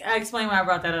 Let me explain why I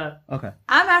brought that up. Okay.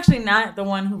 I'm actually not the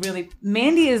one who really.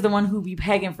 Mandy is the one who be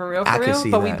pegging for real,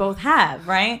 but we both have,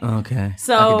 right? Okay.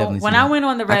 So when I went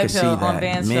on the red pill on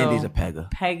Van's Mandy's show, a pegger.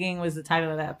 Pegging was the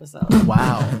title of the episode.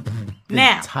 Wow.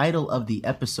 Now, title of the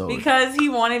episode because he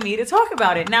wanted me to talk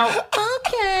about it. Now,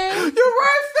 okay, you're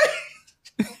right.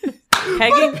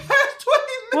 Pegging.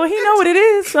 Well, he know what it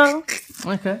is, so.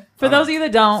 Okay. For those of you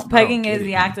that don't, pegging is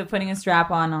the act of putting a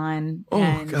strap-on on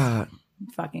and God.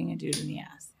 fucking a dude in the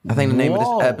ass. I think the name of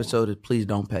this episode is "Please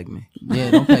Don't Peg Me."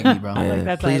 Yeah, don't peg me, bro.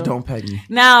 Please don't peg me.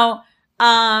 Now,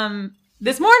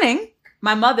 this morning,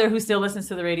 my mother, who still listens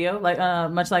to the radio, like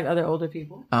much like other older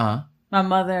people, my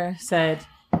mother said,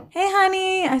 "Hey,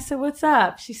 honey." I said, "What's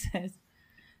up?" She says,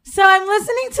 "So I'm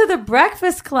listening to the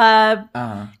Breakfast Club.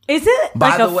 Is it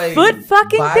foot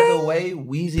fucking by thing?" By the way,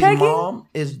 Weezy's pegging? mom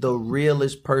is the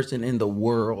realest person in the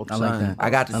world. I like that. I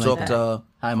got to talk to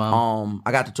Hi, Mom.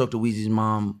 I got to talk to Weezy's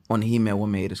mom on the He-Man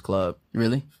Women Haters Club.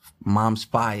 Really? Mom's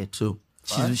fire too.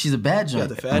 She's a bad joint.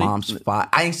 The fatty? Mom's fire.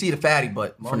 I ain't see the fatty,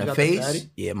 but from the face,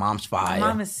 mom's fire. My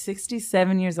mom is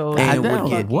 67 years old. And I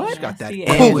wicked. What? Got that.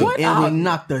 I would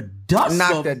knock the dust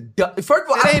off. First of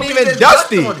all, It I ain't don't even believe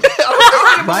dusty. there's dust on it.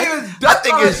 I don't believe it's dust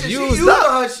think on her it's shit. She used using up.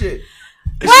 her shit.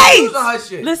 She Wait! using her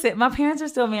shit. Listen, my parents are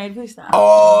still married. Please stop.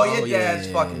 Oh, your dad's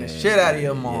fucking the shit out of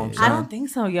your mom. I don't think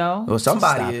so, yo. Well,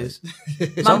 somebody is.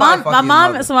 My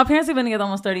mom. So my parents have been together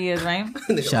almost 30 years, right?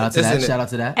 Shout out to that. Shout out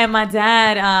to that. And my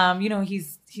dad,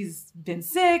 he's been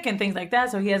sick and things like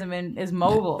that, so he hasn't been as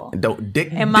mobile. Dick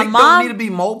and my mom mom don't need to be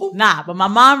mobile. Nah, but my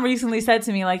mom recently said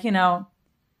to me, like, where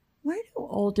do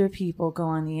older people go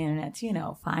on the internet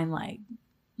to, find like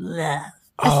love?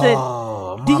 I said,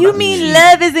 do you mean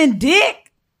love is in dick?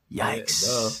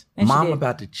 Yikes. And Mom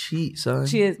about to cheat, son.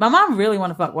 She is. My mom really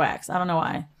want to fuck Wax. I don't know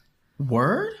why.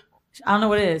 Word? I don't know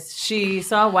what it is. She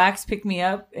saw Wax pick me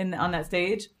up on that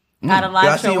stage at a live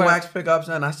I show. seen Wax pick up,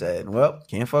 son. I said, well,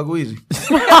 can't fuck Weezy.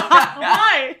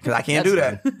 Why? Because I can't do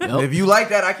that. If you like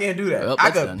that, I can't do that.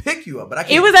 I could pick you up, but I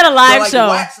can't. It was at a live show.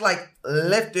 Wax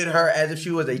lifted her as if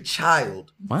she was a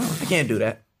child. Wow. I can't do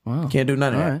that. Wow. Can't do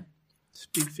none of that. Right.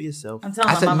 Speak for yourself. I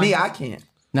said, me, I can't.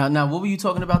 Now, what were you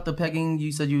talking about? The pegging?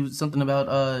 You said something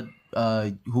about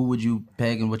who would you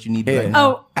peg and what you need to peg?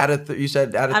 Oh, you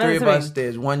said out of three of us,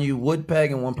 there's one you would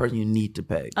peg and one person you need to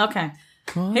peg. Okay.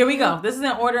 Here we go. This is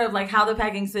in order of like how the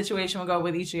pegging situation will go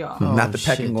with each of y'all. Not the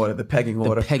pecking order, the pegging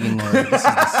order. The pegging order.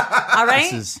 All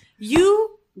right?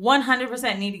 You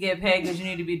 100% need to get pegged because you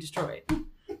need to be destroyed.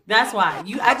 That's why.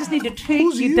 I just need to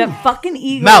take that fucking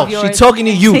ego Mouth, of yours. she talking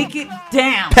to you. Take it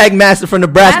down. Peg master from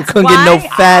Nebraska couldn't get no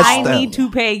faster. I need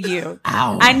to peg you.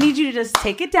 Ow. I need you to just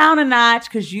take it down a notch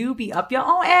because you be up your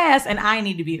own ass and I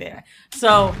need to be there.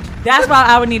 So that's why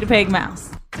I would need to peg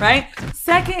Mouse. right?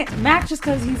 Second, Mac just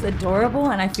because he's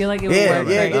adorable, and I feel like it would work.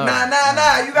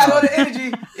 Nah. You got all the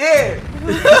energy. Yeah.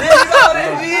 You got all the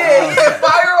energy. Yeah.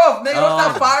 Fire off, nigga. Don't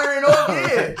stop firing off.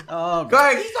 Yeah. Go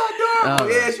ahead. He's so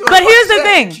adorable. Yeah. But here's the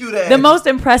thing: the most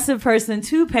impressive person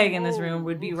to peg in this room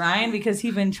would be Ryan, because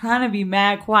he's been trying to be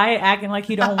mad quiet, acting like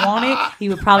he don't want it. He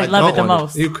would probably love it the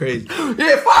most. You crazy?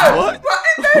 Yeah. Fire. What?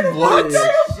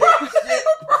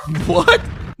 What?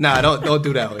 Nah, don't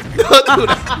do that. Don't do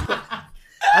that.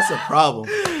 That's a problem.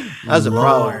 That's a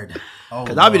problem.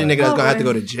 Because I'll be the nigga that's gonna have to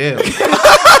go to jail.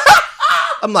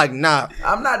 I'm like, nah.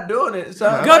 I'm not doing it.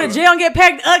 So go to jail and get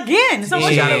pegged again. So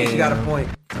she got a point.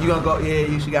 You gonna go?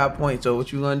 Yeah, she got a point. So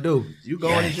what you gonna do? You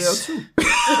going to jail too?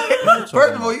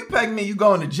 First of all, you peg me, you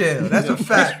going to jail. That's a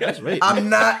fact. That's right. I'm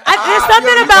not. There's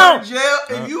something about jail.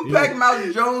 If you peg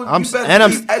Mouse Jones, you better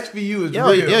leave SVU is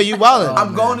real. Yeah, you wildin'.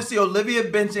 I'm going to see Olivia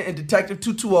Benson and Detective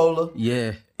Tutuola.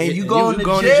 Yeah. And you going to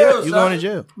jail. You going to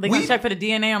jail. They gonna check for the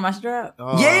DNA on my strap.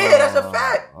 Yeah, that's a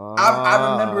fact.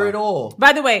 I remember it all.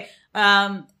 By the way,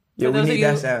 for those of you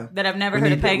that have never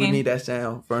heard of pegging, we need that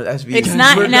sound from SVU. It's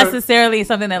not necessarily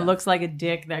something that looks like a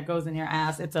dick that goes in your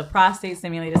ass. It's a prostate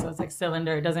stimulator, so it's like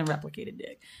cylinder. It doesn't replicate a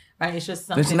dick, right? It's just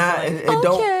something. It's not. Like, it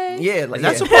don't. Yeah, like is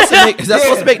that supposed to make? Is that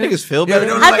supposed to make niggas feel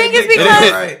better? I think it's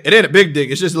because it ain't a big dick.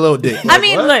 It's just a little dick. I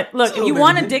mean, look. If you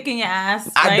want a dick in your ass,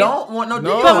 right? I don't want no dick.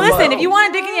 But listen, if you want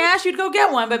a dick in your ass, you'd go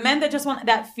get one. But men that just want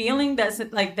that feeling, that's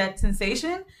like that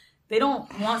sensation. They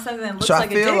don't want something that looks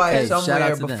like a dick. So I feel like Hey,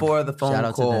 somewhere before the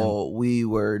phone call, we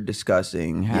were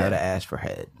discussing how to ask for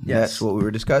head. Yes. That's what we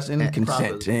were discussing.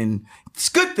 Consent. And it's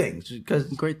good things.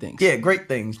 Great things. Yeah, great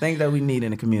things. Things that we need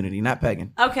in the community, not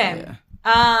pegging. Okay.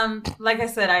 Like I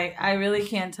said, I really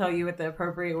can't tell you what the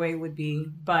appropriate way would be,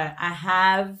 but I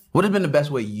have... What has been the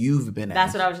best way you've been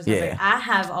That's what I was just going to say. I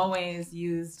have always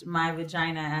used my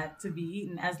vagina to be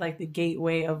eaten as like the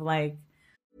gateway of like...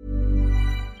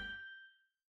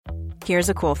 Here's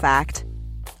a cool fact.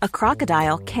 A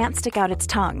crocodile can't stick out its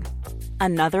tongue.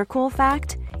 Another cool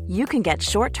fact, you can get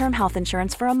short-term health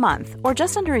insurance for a month or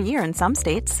just under a year in some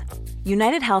states.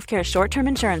 United Healthcare short-term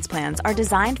insurance plans are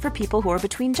designed for people who are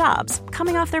between jobs,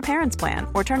 coming off their parents' plan,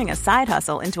 or turning a side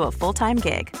hustle into a full-time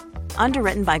gig.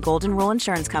 Underwritten by Golden Rule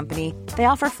Insurance Company, they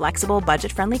offer flexible,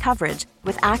 budget-friendly coverage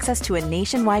with access to a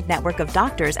nationwide network of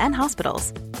doctors and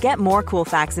hospitals. Get more cool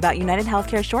facts about United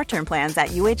Healthcare short-term plans at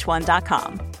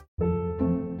uh1.com.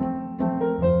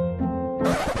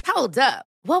 Hold up.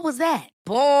 What was that?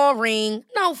 Boring.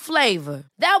 No flavor.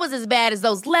 That was as bad as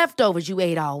those leftovers you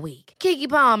ate all week. Keke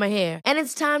Palmer here, and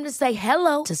it's time to say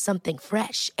hello to something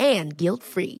fresh and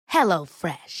guilt-free.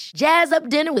 HelloFresh. Jazz up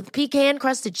dinner with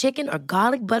pecan-crusted chicken or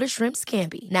garlic butter shrimp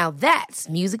scampi. Now that's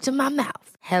music to my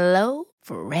mouth.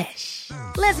 HelloFresh.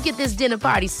 Let's get this dinner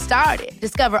party started.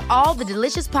 Discover all the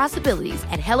delicious possibilities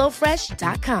at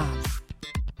HelloFresh.com.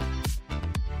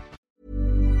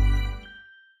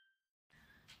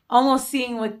 Almost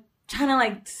seeing what, trying to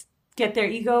like get their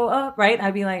ego up, right?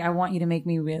 I'd be like, I want you to make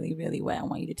me really, really wet. I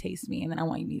want you to taste me, and then I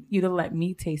want you to let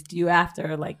me taste you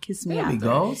after, or like kiss me after.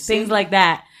 Go. Things like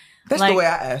that. That's like, the way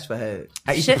I ask for head.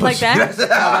 I shit like that? I was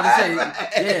about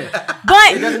to say, yeah.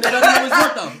 But it doesn't always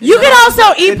work though. You can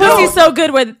also eat pussy so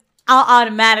good where I'll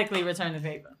automatically return the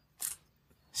favor.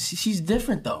 She's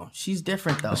different though.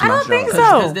 I don't think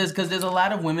so. Because there's a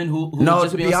lot of women who no,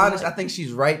 just to be honest, I think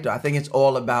she's right though. I think it's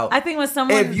all about. I think when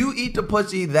someone, if you eat the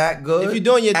pussy that good, if you're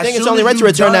doing your thing, it's only right to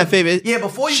return that favor. Yeah,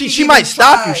 before you she might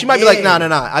stop you. She might be like, nah,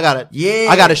 I got it. Yeah,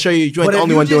 I got to show you. You ain't the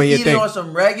only one doing your thing. On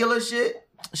some regular shit.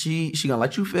 She gonna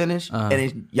let you finish,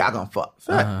 and y'all gonna fuck.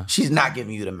 She's not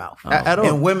giving you the mouth at all.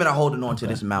 And women are holding on to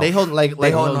this mouth. They holding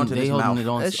on to this mouth.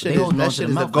 That shit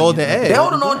is the golden egg. They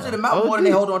holding on to the mouth more than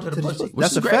they hold on to the pussy.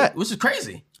 That's a fact. Which is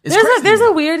crazy. There's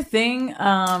a weird thing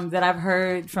that I've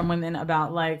heard from women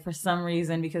about, like, for some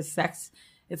reason, because sex,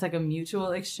 it's like a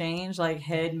mutual exchange. Like,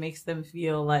 head makes them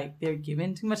feel like they're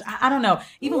giving too much. I don't know.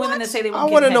 Even women that say they won't.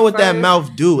 I want to know what that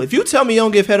mouth do. If you tell me you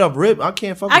don't give head up rib, I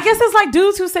can't fuck. I guess it's like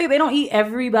dudes who say they don't eat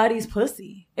everybody's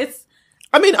pussy. It's.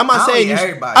 I mean, I'm not saying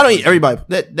I don't eat everybody.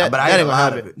 That ain't gonna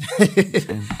happen.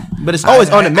 But it's always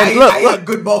on the menu. Look.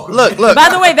 By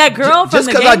the way, that girl from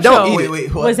the game show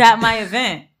what? was at my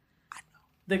event.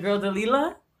 The girl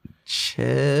Delilah.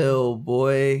 Chill,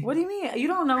 boy. What do you mean? You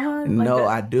don't know her? No,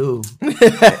 I do.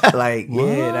 Like,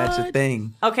 yeah, that's a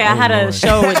thing. Okay, I had a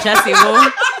show with Jesse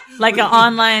Wu, like an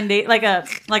online date, like a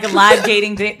live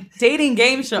dating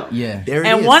game show. Yeah,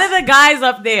 and one of the guys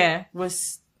up there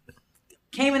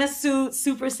came in a suit,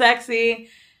 super sexy,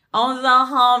 owns his own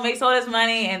home, makes all this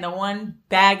money, and the one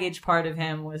baggage part of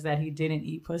him was that he didn't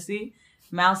eat pussy.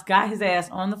 Mouse got his ass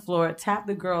on the floor, tapped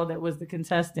the girl that was the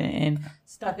contestant, and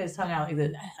stuck his tongue out like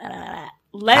this.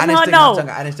 letting I her didn't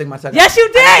know. I didn't stick my tongue out. Yes, you I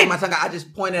didn't did. stick my tongue out. I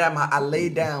just pointed at I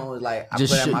laid down, was like, I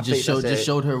Just put it at my just face. showed- I said, just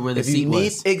showed her where the if you seat need-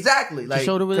 was. Exactly. Like,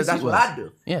 showed her where the because that's seat what was. I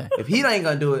do. Yeah. If he ain't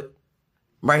gonna do it,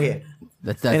 right here.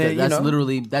 That's And then, you know,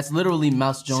 literally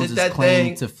Mouse Jones' that claim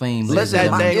thing- to fame. Listen, ladies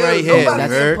and that gentlemen. thing right here, Nobody Bird.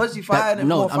 said pussy fire and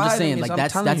No, more I'm fire just saying, than like me, so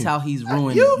that's I'm that's telling how you. he's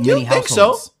ruined You many think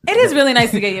households. so? It is really nice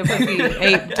to get your pussy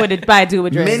ate by a dude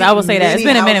with dreads. Many- I will say that. It's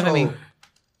been a minute for me. household.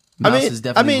 Mouse has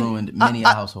definitely ruined many a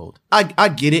household. I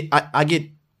get it. I get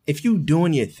if you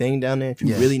doing your thing down there, if you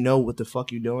Yes. really know what the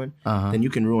fuck you're doing, then you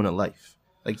can ruin a life.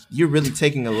 Like you're really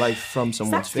taking a life from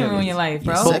someone's Sex can family. ruin your life,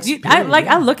 bro. Sex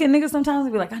I look at niggas sometimes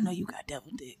and be like, I know you got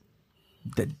devil dick.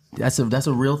 That's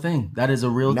a real thing. That is a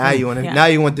real Now thing. you want now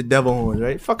you want the devil horns,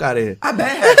 right? Fuck out of here. I been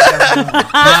had that.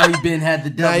 Now you been had the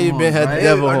devil. Now you been horns, had the right?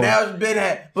 devil Or horns. now it's been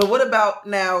had. But what about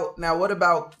now? Now what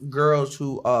about girls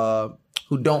who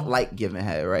don't like giving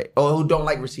head, right? Or who don't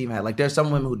like receiving head? Like there's some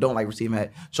women who don't like receiving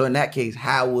head. So in that case,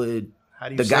 how would How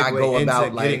do you the guy segue go into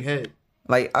about getting head?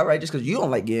 like all right, just because you don't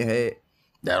like getting head,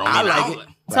 That don't I mean like it. but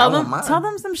I Tell want them, mine. tell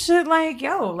them some shit like,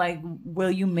 yo, like,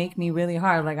 will you make me really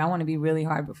hard? Like, I want to be really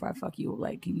hard before I fuck you.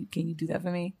 Like, can you do that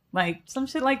for me? Like, some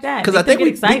shit like that. Because Make I think them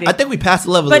get excited. I think we passed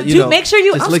the level. But of, you do know, make sure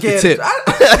you- just I'm lick your scared. tip.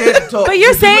 I'm scared to talk. But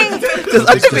you're saying, Just-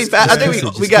 I think we passed. I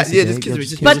think we got just kiss me.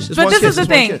 Just but kiss, just but one this kiss, is the just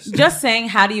one thing. kiss. Just saying,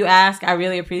 how do you ask? I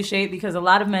really appreciate because a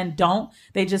lot of men don't.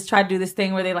 They just try to do this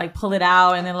thing where they like pull it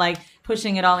out and then like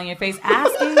pushing it all in your face.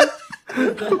 Asking.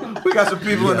 We got some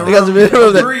people in the We got some people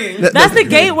room that- agreeing. That's the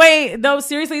gateway, though.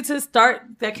 Seriously, to start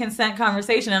that consent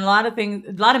conversation, and a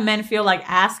lot of men feel like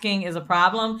asking is a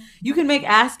problem. You can make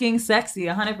asking sexy,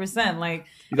 100%. Like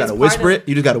You gotta it's whisper part of- it.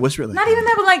 You just gotta whisper it. Like, Not even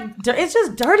that, but like it's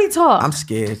just dirty talk. I'm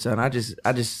scared, son. I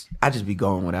just be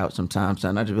going without sometimes,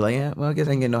 son. I just be like, yeah, well, I guess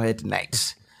I ain't getting no head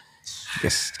tonight.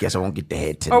 Guess I won't get the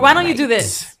head tonight. Or why don't you do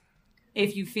this?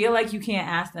 If you feel like you can't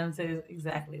ask them to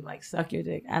exactly like suck your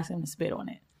dick, ask them to spit on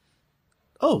it.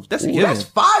 oh, that's a Ooh, given. that's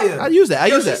fire. I use that. I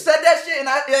Yo, use she that. said that shit, and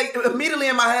I like, immediately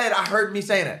in my head, I heard me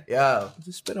saying that. Yo,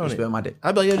 Just spit on you it. spit on my dick.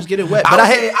 I'd be like, yo, just get it wet. I But would I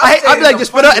say- hate. I would say I'd be it like, in a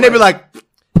just spit out, and they'd be funny like,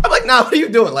 I'm like, nah, what are you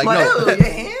doing? Like, Like, no. ew, your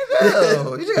hand?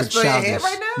 Ew. You just gonna spill your hand childish.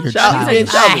 right now? You're Child- childish. being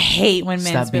I childish. hate when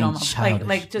men Stop spit being on my childish.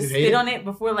 like just You hate spit it? on it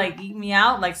before like eat me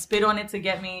out. Like spit on it to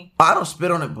get me. I don't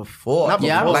spit on it before. Not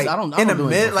Yeah, before. Like, I don't in the do it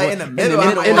mid, like before. in the middle, in I'm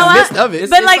the like, middle. oh, midst of it.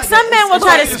 But like some men will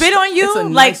try to it's- spit on it's you, a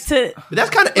like nice- to. But that's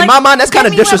kind of in Like, my mind. That's get kind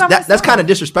of me wet by that's myself. kind of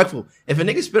disrespectful. If a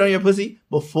nigga spit on your pussy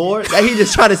before, that he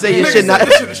just trying to say your Nigga shit. Not said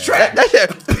that shit was trash. that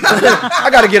shit. I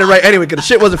gotta get it right anyway because the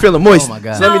shit wasn't feeling moist. Oh my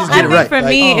God. So let me No, just get I it think right. for Like,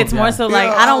 me, oh, it's more God. so like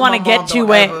Yo, I don't hope want to my get mom you don't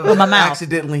wet ever with my mouth.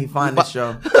 Accidentally find this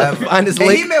show. Find this And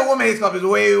link. he made Woman Hates Club is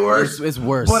way worse. It's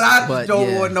worse. But I just don't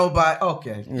yeah. want nobody.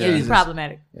 Okay. Yeah, you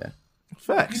problematic. You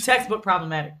Facts. textbook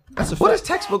problematic. That's a What fact. is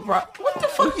textbook What the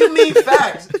fuck you mean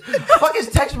facts? Fuck is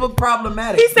textbook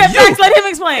problematic? He said facts. Let him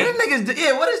explain. Them niggas,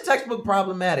 yeah, what is textbook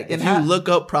problematic? And If you how, look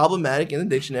up problematic in the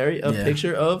dictionary, a Yeah.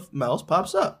 picture of mouse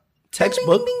pops up.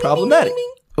 Textbook problematic.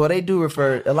 well, they do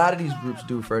refer. A lot of these groups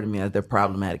do refer to me as their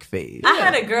problematic phase. I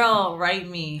had a girl write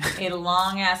me a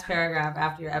long ass paragraph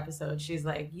after your episode. She's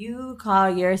like, "You call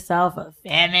yourself a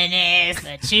feminist,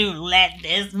 but you let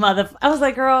this mother." I was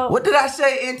like, "Girl, What did I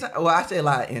say? Well, I say a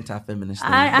lot of anti-feminist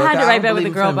things. I but had to don't write back with the believe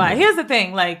in girl. But feminism. here's the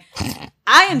thing: like,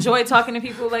 I enjoy talking to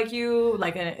people like you,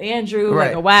 like an Andrew, like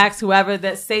Right. a Wax, whoever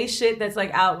that say shit that's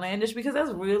like outlandish because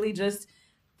that's really just.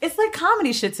 It's like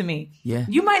comedy shit to me. Yeah.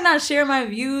 You might not share my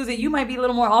views and you might be a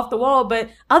little more off the wall, but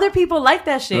other people like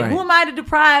that shit. Right. Who am I to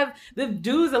deprive the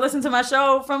dudes that listen to my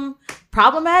show from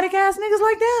problematic ass niggas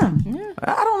like them?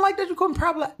 I don't like that you call them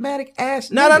problematic ass.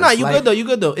 No. niggas. You Like, good though. You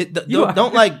good though. You are.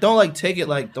 Don't take it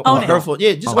like Own it. hurtful.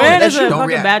 Yeah, just Where own it. That is shit. a Don't fucking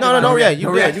react. badger? No, don't react. You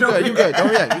Don't good. react. You good. You good. Don't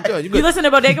react. You good. You You good. listen to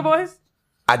Bodega Boys?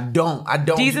 I don't.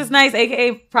 Jesus Nice,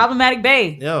 aka Problematic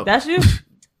Bae. Yo. That's you?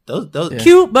 Those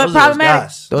Cute, but those are those problematic.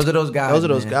 guys. Those are those guys. Those are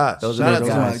those man. guys. Those Shout are out those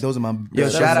to guys. Those are my. Yo,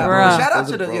 those shout are out, my- Bruh. shout out Those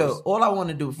to are the bros. all I want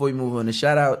to do before we move on is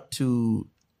shout out to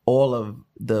all of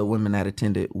the women that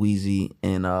attended Wheezy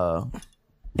and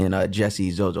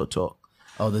Jesse Zozo talk.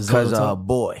 Oh, the Because Zozo talk?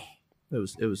 boy, It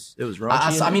was raunchy.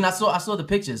 I saw the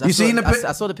pictures. You seen the pic-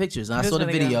 I saw the pictures and I It saw was the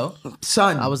really video.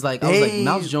 son, I was like, they-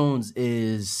 Mouse Jones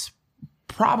is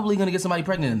probably gonna get somebody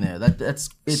pregnant in there. That's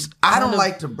it's. I kind don't of-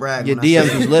 like to brag. Your when I say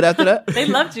DMs was lit after that. They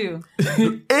loved you.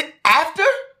 it after,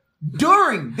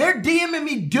 during, they're DMing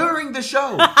me during the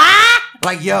show.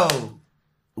 Like, yo,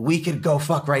 we could go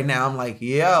fuck right now. I'm like,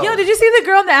 yo, Yo, did you see the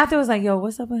girl in the after was like, yo,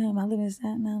 what's up with him? I live in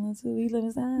Staten Island too. We live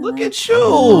in Staten Island. Look at you.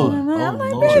 I'm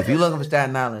like, Lord. if you looking for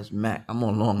Staten Island, it's Mac. I'm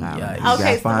on Long Island. Yeah, You okay,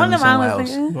 gotta so find one me of them somewhere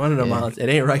islands. else. Like, One of them islands. It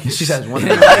ain't right. She says one.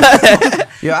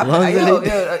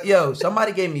 Yo,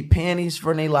 somebody gave me panties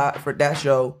for for that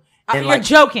show, And You're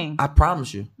joking. I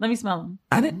promise you. Let me smell them.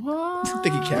 I didn't. I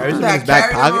think he carries them in I his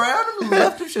back carried them pocket. around and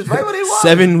left them shits right where they were.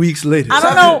 7 weeks later. I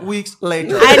don't 7 know. weeks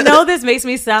later. I know this makes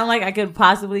me sound like I could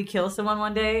possibly kill someone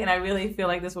one day, and I really feel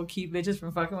like this will keep bitches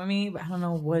from fucking with me, but I don't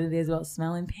know what it is about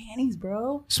smelling panties,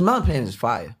 bro. Smelling panties is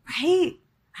fire. Right?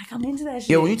 Like, I'm into that shit.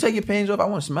 Yeah, when you take your panties off, I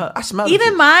want to smell it. I smell it.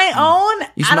 Even my own.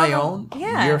 You I smell don't your know. own?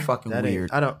 Yeah. You're fucking That ain't- weird.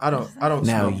 I don't Now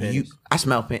smell panties. I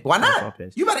smell panties. Why I smell not?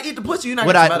 panties. You better eat the pussy. You're not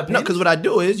What gonna I smell the panties. no, because what I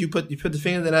do is you put the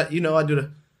finger that I do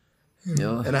the.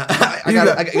 Yeah. And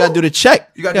I gotta do the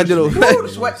check. You gotta do the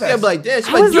sweat test. Yeah, but like, damn, she's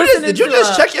I like, was did you listening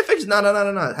just to check your face? No.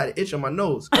 I had an itch on my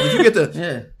nose. 'Cause if you get the,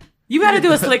 Yeah. You gotta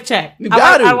do a slick check. You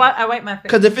gotta. I wipe my face.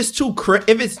 because if it's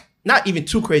if it's not even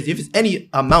too crazy, if it's any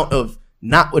amount of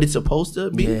not what it's supposed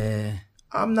to be, Yeah.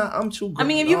 I'm too. I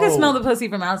mean, if you can smell the pussy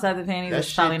from outside the panties, That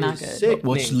it's probably shit not is good. sick.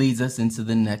 Which leads us into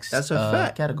the next That's a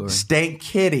fact. category. Stank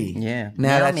kitty. Yeah.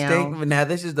 Now Meow, that meow. stink. Now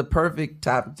this is the perfect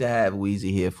topic to have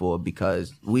Wheezy here for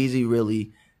because Wheezy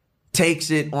really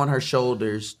takes it on her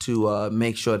shoulders to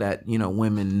make sure that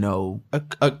women know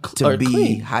to be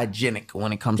clean. hygienic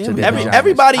when it comes to Yeah, their vaginas.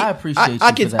 Everybody, I appreciate you I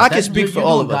for can that. I can That's- speak you're for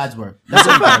all doing of us. God's work. That's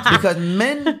a fact because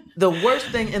men, the worst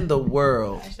thing in the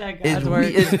world Hashtag is, God's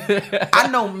work. I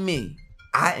know me.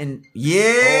 Who is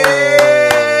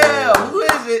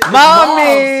it? It's Mommy.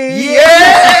 Moms.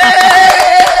 Yeah.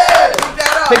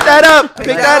 Pick that up. Pick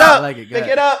Pick that that up. up. I like it. Go Pick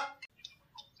ahead. it up.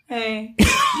 Hey.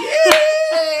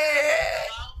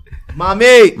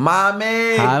 Mommy.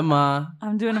 Mommy. Hi, Ma.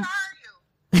 I'm doing a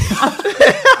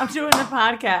I'm doing a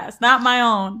podcast, not my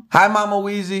own. Hi, Mama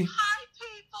Wheezy.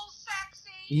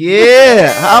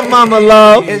 Yeah. Hi, Mama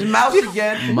Love. It's Mouse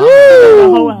again.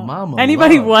 Oh, wow. Mama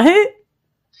Anybody love. what?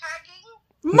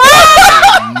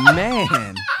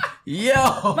 Man. Yo.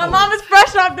 My mom is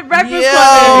fresh off the breakfast Yo.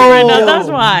 club right now. That's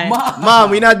why. Mom,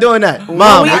 we not doing that.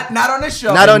 Mom, Not on this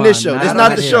show. not on this Ma, show. not- This is not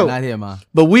not the here, show. Not here, Ma.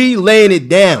 But we laying it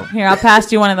down. Here, I'll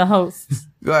pass you one of the hosts.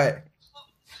 Go ahead.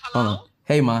 Hold on.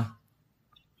 Hey, Ma.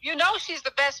 You know she's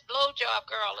the best blowjob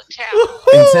girl in town.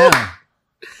 In town.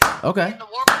 Okay.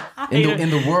 In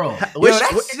the world. Which-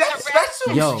 That's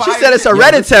some Yo. she fire said it's shit.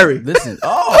 hereditary. Listen.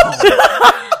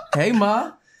 Oh. Hey,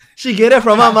 Ma. She get it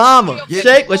from her mama.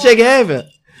 Shake what shake having.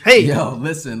 Hey. Yo,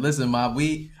 listen, Ma.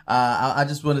 I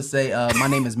just want to say, my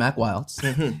name is Mac Wilds.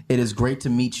 It is great to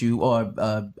meet you, or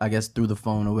I guess through the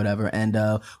phone or whatever. And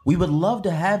we would love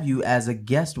to have you as a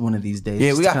guest one of these days.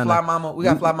 Yeah, we Just got kinda- Fly Mama. We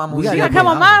got Fly Mama. we Wheezy. You gotta gotta come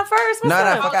on get mine first. What's No,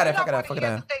 up? fuck out of it. Fuck it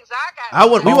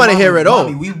out. We want to hear it all.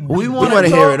 Mommy, We we wanna to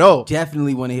hear it all.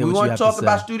 definitely want to hear We what you want have to talk to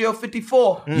about say. Studio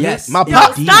 54. Yes. My Yo,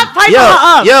 pop. stop hyping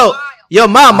her up. Yo,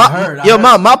 mom, I heard.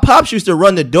 my pops used to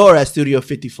run the door at Studio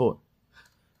 54.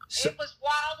 It was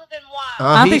wilder than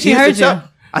wild. I don't think she used to heard you. tell-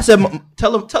 I said,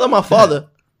 tell him my father.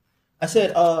 I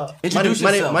said, Introduce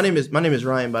yourself. my name is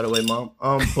Ryan, by the way, Mom.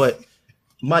 But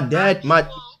my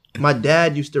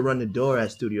dad used to run the door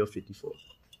at Studio 54.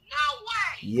 No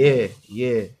way.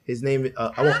 Yeah. His name is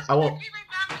I won't. If he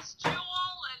remembers Jewel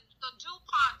and the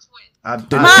DuPont twins.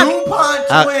 DuPont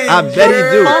twins. I bet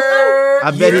he do. Yeah.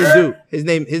 I bet he do.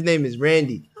 His name is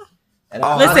Randy.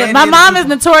 Listen, my mom is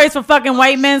notorious for fucking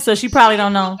white men, so she probably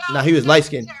don't know. Nah, he was light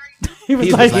skinned. He was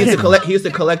He like, used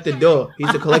to collect the door. He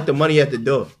used to collect the money at the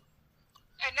door.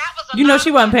 And that was a you know lot she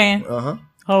of wasn't money. paying. Uh huh.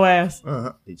 Whole ass.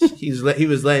 He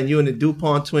was letting you and the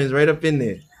DuPont twins right up in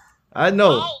there. I know.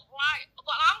 Oh, right.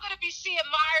 Well, I'm going to be seeing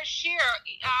Myers Shear.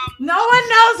 No one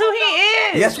knows who he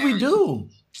is. Yes, we do.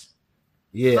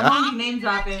 Yeah. I'm only name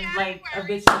dropping like a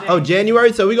bitch today. Oh,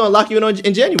 January. So we're gonna lock you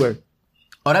in January.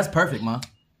 Oh, that's perfect, Ma.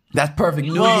 That's perfect.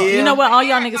 New Well, year. you know what? All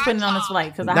y'all niggas putting on this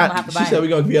flight because I'm gonna have to She buy said it. we're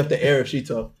gonna be off the air if she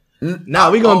talk.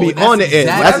 Nah, we're gonna be that's on the air. exactly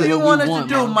That's Whatever it. you what want we us to want,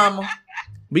 do, man. Mama.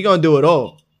 We gonna do it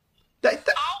all. Oh, my God.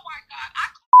 I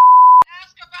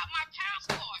ask about my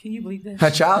passport. Can you believe this? Her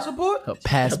child support? A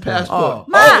passport. passport. Oh,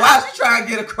 wow. She trying to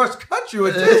get across country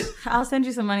with this. I'll send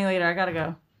you some money later. I gotta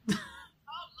go.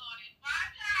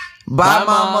 Bye, Bye,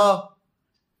 Mama.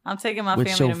 I'm taking my With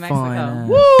family your to fine Mexico. ass.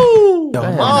 Woo! Yo,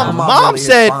 Mom Mama really is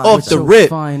said fine. off With the Your rip,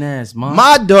 fine ass, Ma.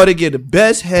 my daughter get the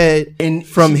best head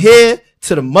from here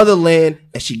to the motherland,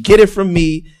 and she get it from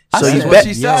me. So That's you what bet.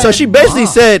 she said. So she basically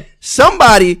Mom. said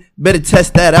somebody better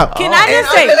test that out. Can I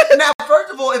just And say? now,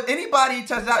 first of all, if anybody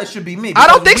tests out, it should be me. I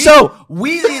don't Because think so.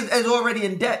 Wheezy is already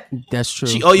in debt. That's true.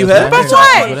 She owe you That's half? what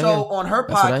I heard. What? That's what I So heard. on her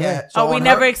That's what I heard. podcast, so Oh, we on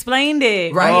never her, explained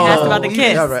it. right? Right. You asked about the Wheezy's-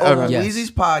 kids. All right, on all right. Yes.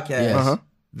 Wheezy's podcast, Yes. Uh-huh.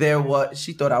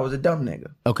 she thought I was a dumb nigga.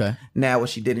 Okay. Now, what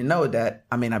she didn't know is that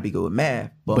I may not be good with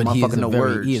math, but But he motherfucker is, know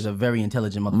words. he is a very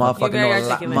intelligent motherfucker. You're Motherfucker very know a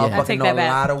lot, articulate. I motherfucker take know that a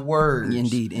back. lot of words.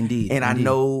 Indeed. And I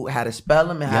know how to spell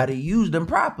them and how to use them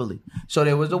properly. So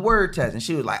there was a word test, and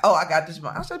she was like, "Oh, I got this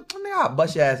one." I said, "Nigga, I'll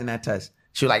bust your ass in that test."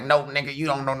 She was like, no, nigga, you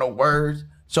don't know no words.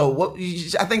 So what?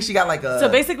 I think she got like a. So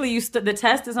basically, the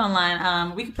test is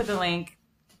online. We can put the link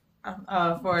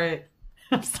for it.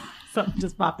 I'm sorry, something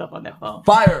just popped up on that phone.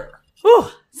 Fire. Whew.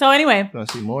 So anyway, Want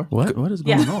to see more? What is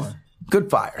going on? Good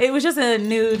fire. It was just a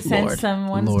nude sent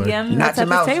someone's DM Not that's to at the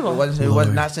Mouse. table. It was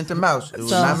not sent to Mouse. It was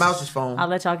So, not Mouse's phone. I'll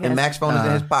let y'all guess. And Mac's phone is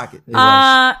in his pocket.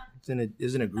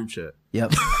 It's in a group chat.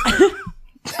 Yep.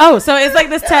 Oh, so it's like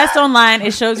this test online.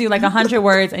 It shows you like 100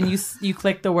 words, and you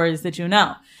click the words that you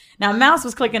know. Now, Mouse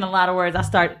was clicking a lot of words. I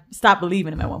stopped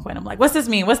believing him at one point. I'm like, what's this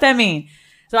mean? What's that mean?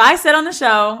 So I said on the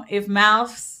show, if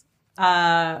Mouse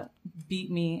beat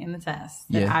me in the test,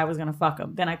 that I was gonna fuck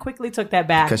him. Then I quickly took that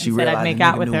back and said I'd make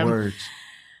out with him. Words.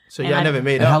 So y'all never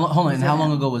made out. Hold on. How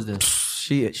long ago was this?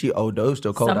 She old though.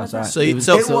 Still cold outside. So it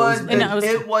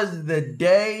was the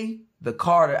day the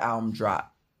Carter album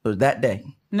dropped. It was that day.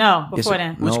 No, before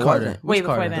then. Which Carter? Wait,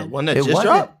 before then. The one that just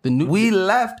dropped? We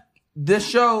left the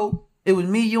show. It was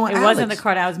me, you, and It Alex. wasn't the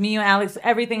Carter. It was me, you, and Alex.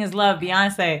 Everything is Love,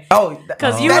 Beyonce. Oh,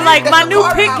 because you were like my new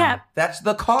Carter pick album. cap. That's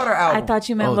the Carter album. I thought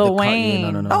you meant Lil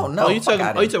Wayne. No. Oh, you talking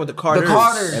about the Carters? The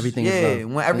Carters. Everything is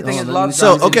love. When everything is love.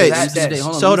 So okay, That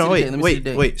so hold on,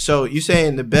 wait. So you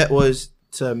saying the bet was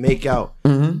to make out,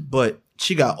 but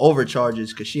she got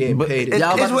overcharges because she ain't paid it.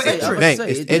 It's with interest.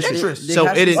 It's interest. So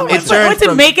it What turned to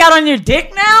from make out on your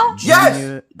dick now?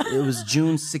 Yes. It was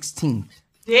June 16th.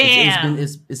 Damn.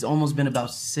 It's almost been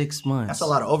about 6 months. That's a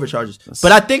lot of overcharges.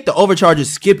 But I think the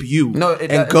overcharges skip you. No,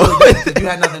 and go. You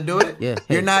had nothing to do with it. Yeah.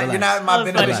 You're not my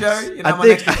beneficiary. You're not my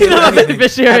think- next kid.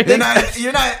 beneficiary.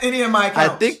 You're not any of my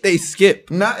accounts. I think they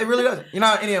skip. No, it really doesn't. You're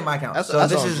not any of my accounts. So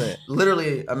that's this all I'm is saying.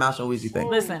 literally a Mouse and Weezy thing.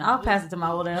 Listen, I'll pass it to my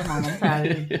old ass mom. I'm proud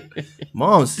of you.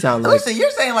 Moms sound like. Listen,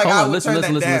 you're saying like I would turn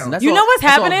that down. That's You know what's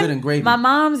that's all happening? good and gravy. My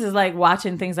mom's is like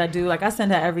watching things I do. Like I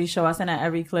send her every show. I send her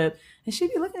every clip. And she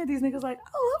be looking at these niggas like,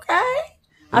 oh, okay.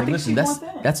 I think listen, she wants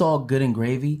that. that's all good and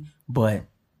gravy, but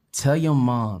tell your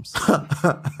moms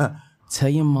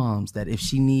that if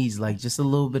she needs like just a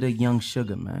little bit of young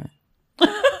sugar, man,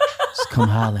 just come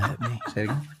holler at me. Say it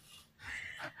again.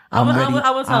 I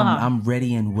will tell her. I'm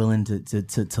ready and willing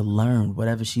to learn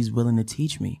whatever she's willing to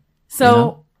teach me. So you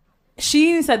know?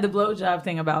 she said the blowjob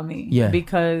thing about me. Yeah.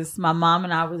 Because my mom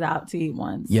and I was out to eat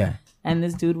once. Yeah. And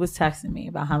this dude was texting me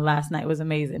about how last night was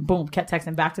amazing. Boom, kept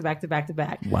texting back to back to back to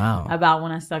back. Wow. About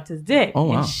when I sucked his dick. Oh,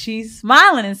 wow. And she's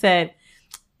smiling and said,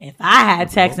 if I had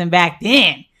texting back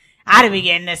then, I'd have been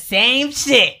getting the same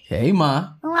shit. Hey,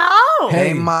 ma. I'm like, oh.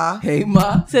 Hey, ma. Hey,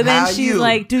 ma. So then How she's you?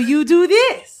 like, do you do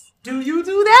this? Do you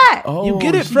do that? Oh, You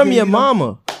get it she from gave your you-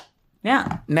 mama.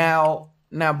 Yeah. Now,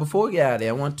 before we get out of there,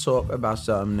 I want to talk about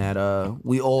something that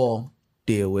we all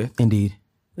deal with. Indeed.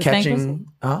 The stank Catching,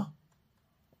 huh?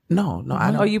 No,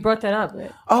 I don't. Oh, you brought that up.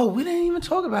 Right? Oh, we didn't even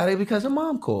talk about it because of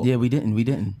mom called. Yeah, we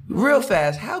didn't. Real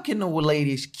fast, how can the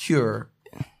ladies cure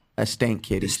a stank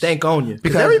kitty? Stank on you.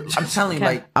 Because I'm telling you,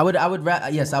 like, I would love.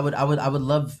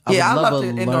 I'd love to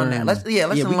end on that. Let's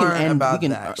learn about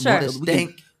that. Sure. The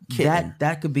stank kitty.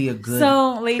 That could be a good.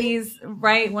 So, ladies,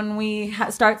 right when we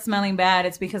start smelling bad,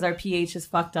 it's because our pH is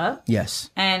fucked up. Yes.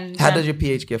 And How does your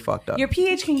pH get fucked up? Your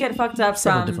pH can get fucked up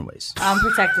Several from different ways.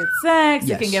 Protected sex.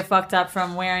 Yes. It can get fucked up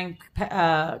from wearing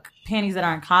panties that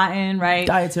aren't cotton, right?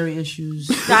 Dietary issues.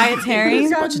 Dietary. a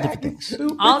bunch of different things.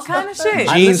 All kind of shit.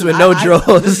 Jeans with no drawers.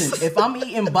 Listen, if I'm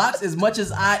eating box as much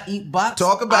as I eat box,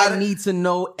 Talk about I it. need to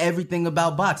know everything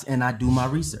about box, and I do my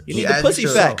research. You need Yeah, the pussy you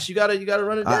should. facts. You gotta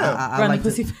run it down. I Run like the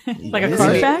pussy to- like a Yeah.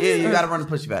 car Yeah, fact? you gotta run the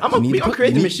pussy back. I'm gonna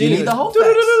create the machine. You need the whole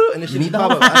Do-do-do-do-do, and facts. it You should need the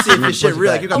pop whole up. I see if facts. this shit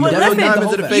real. Like you got Oh, But to listen,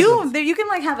 diamonds in the face. you can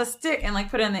like have a stick and like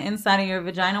put it on the inside of your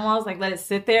vagina walls, like let it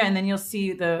sit there, and then you'll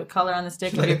see the color on the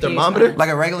stick. Like of your a pH thermometer? level. Like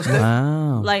a regular stick?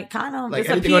 Wow. Like kind of Like it's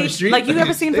a anything on the pH. street? Like you Like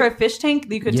ever a seen stick? for a fish tank?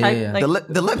 You could Yeah, type yeah. like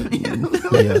The lip.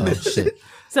 Yeah, shit.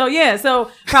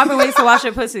 So proper ways to wash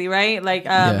your pussy, right? Like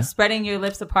Yeah. spreading your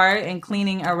lips apart and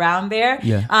cleaning around there.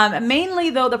 Yeah. Mainly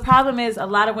though, the problem is a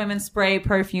lot of women spray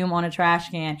perfume on a trash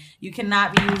can. You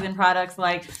cannot be using products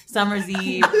like Summer's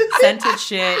Eve, scented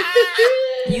shit.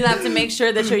 You have to make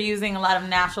sure that you're using a lot of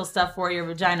natural stuff for your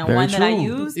vagina. Very One that I true.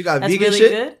 use You got that's vegan really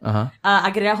shit? good. Uh-huh.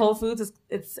 I get it at Whole Foods.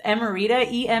 It's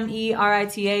Emerita,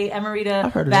 Emerita, Emerita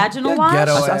I've heard of that. vaginal wash.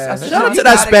 Ghetto I- ass. Shout out to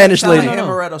that Spanish lady.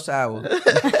 Amaretto sour.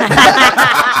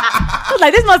 I was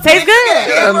like, this must taste good.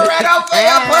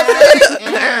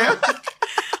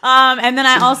 And then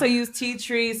I also use tea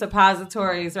tree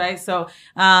suppositories, right? So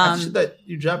That's shit that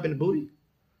you drop in the booty.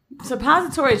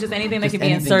 suppository is just anything that Just can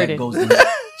be anything inserted. that goes in.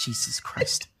 Jesus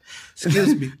Christ.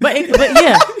 Excuse me. but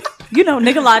yeah, you know,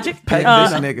 nigga logic. Peg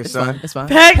this nigga, son. It's fine.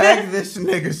 Peg Peg this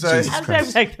nigga, son. Jesus I said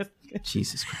Christ. peg this.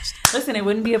 Jesus Christ. Listen, it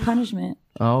wouldn't be a punishment.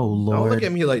 Oh Don't Lord. look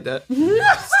at me like that.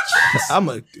 I'm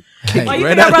a Hey. Oh, you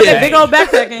think I brought that big old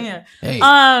backpack in here? Hey.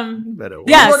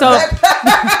 Yeah. So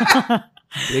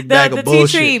the tea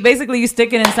tree, basically, you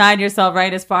stick it inside yourself,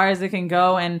 right, as far as it can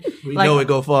go, and we know it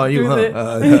go far. You, the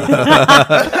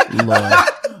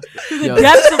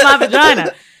depths of my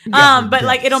vagina. But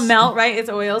like it'll melt, right? It's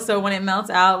oil, so when it melts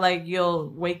out, like you'll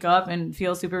wake up and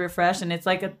feel super refreshed, and it's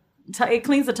like it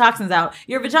cleans the toxins out.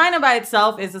 Your vagina by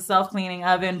itself is a self-cleaning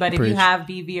oven, but if you have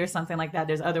BV or something like that,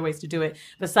 there's other ways to do it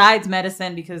besides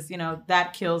medicine, because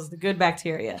that kills the good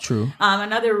bacteria. True.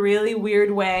 Another really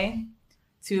weird way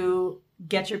to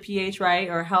get your pH right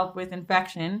or help with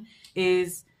infection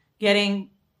is getting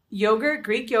yogurt,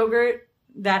 Greek yogurt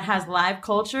that has live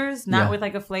cultures, not with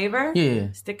like a flavor.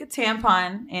 Yeah. Stick a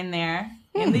tampon in there,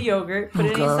 in the yogurt, put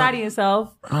it inside of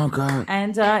yourself. Oh, God.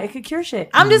 And it could cure shit.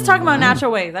 I'm just talking about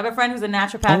natural ways. I have a friend who's a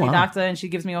naturopathy doctor, and she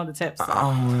gives me all the tips. So.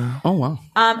 Oh,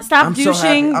 wow. Stop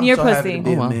douching your pussy.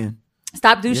 Man.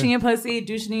 Stop douching your pussy.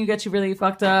 Douching you gets you really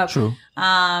fucked up. True.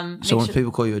 So when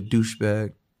people call you a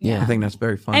douchebag, I think that's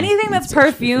very funny. Anything that's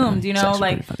perfumed,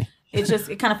 like...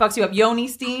 It kind of fucks you up. Yoni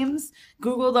steams.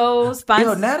 Google those.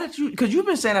 Now that because you've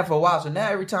been saying that for a while, so now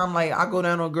every time like I go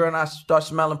down on a girl and I start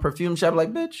smelling perfume, she'll be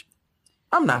like, "Bitch,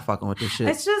 I'm not fucking with this shit."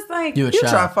 It's just like you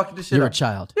try fucking this shit. You're up. a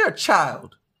child. You're a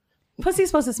child. Pussy's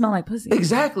supposed to smell like pussy.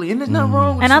 Exactly, and there's nothing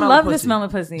wrong with and I love pussy. the smell of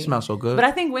pussy. It smells so good. But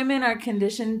I think women are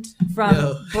conditioned from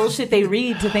bullshit they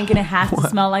read to thinking it has to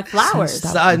smell like flowers.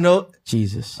 Side note,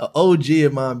 Jesus. An OG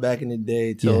of mine back in the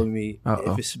day told me,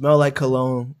 if it smell like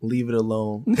cologne, leave it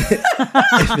alone.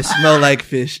 If it smell like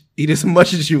fish, eat as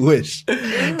much as you wish.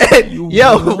 This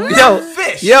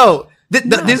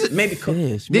is maybe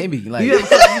fish, maybe like you a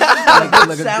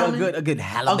good halibut. A good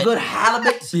halibut.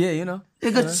 Yeah,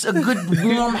 a good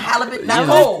warm halibut. Not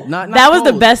cold. That was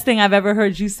the best thing I've ever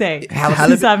heard you say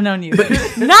since I've known you.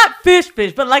 Not fish,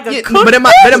 but like a cooked but in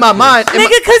my mind,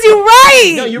 nigga, because you're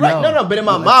right. No, you're right. No, but in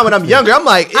my mind, when I'm younger, I'm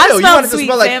like, ew, you want it to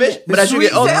smell like fish, but as you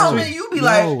get older, you be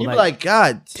like,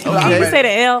 God. Okay. You say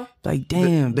the L. Like,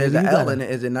 damn, there's an L in it,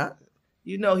 is it not?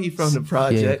 You know he from the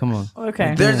project. Yeah, come on.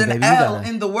 Okay. There's an L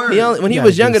in the word. When he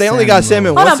was younger, they only got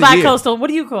salmon Hold once on, a year. Bi-coastal. What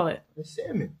do you call it?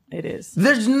 Salmon. It is.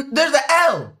 There's an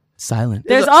L. Silent.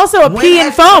 There's also a P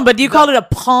in foam, but do you call it a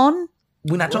pawn?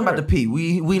 We're not talking about the P.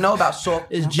 We know about soft.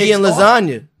 It's G in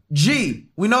lasagna. G.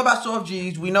 We know about soft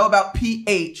G's. We know about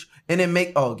PH. And then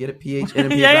get a PH and a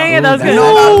PH. Yeah, that was good.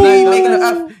 No. Making an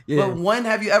F. Yeah. But when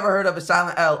have you ever heard of a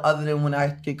silent L other than when I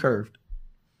get curved?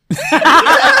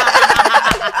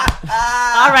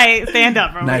 All right, stand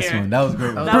up from nice here. one. That was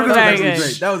great. That was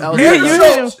very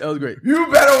good. That was great. You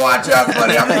better watch out,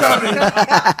 buddy. I'm coming.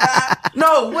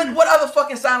 No, what other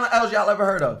fucking silent L's y'all ever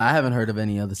heard of? I haven't heard of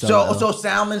any other silent L's. So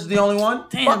salmon's the only one?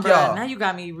 Damn, Fuck bro. y'all. Now you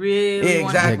got me really. Yeah,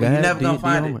 exactly. Yeah, You're never gonna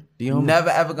find it. You're never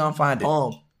ever gonna find it.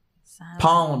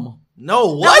 Palm.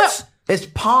 No, what? It's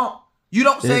palm. You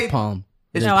don't say palm.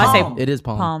 It's no, palm. I say it is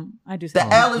palm. I do say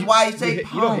the L is why you say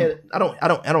palm. You don't hear,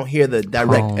 I don't hear the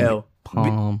direct L.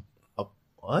 Palm.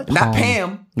 What? Not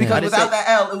Pam, because Yeah. without that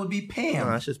L, it would be Pam.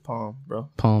 No, it's just palm, bro.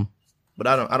 Palm. But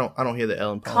I don't hear the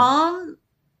L in palm. Palm.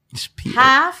 It's P.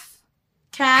 Half.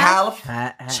 Calf.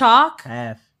 Chalk. Chalk.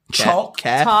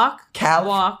 Calf. Talk. Calf.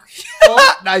 Walk.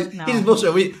 Nice. No. He's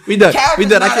bullshit. We done. Calf We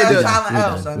is done. I not can't do a it. silent L,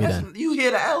 done. son. We That's- done. You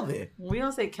hear the L there. We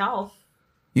don't say calf.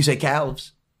 You say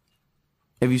calves.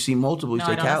 If you see multiple, you No,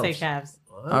 say I don't calves. say calves.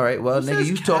 All right, well, Who nigga, says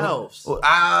you talking? calves? Well,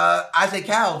 I say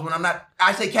calves when I'm not.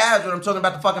 I say calves when I'm talking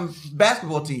about the fucking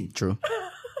basketball team. True.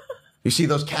 You see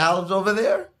those calves over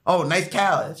there? Oh, nice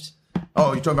calves.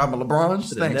 Oh, you talking about my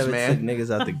LeBrons? Thanks, Never man. took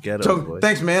niggas out the ghetto. boy.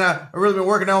 Thanks, man. I really been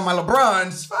working on my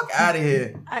LeBrons. Fuck out of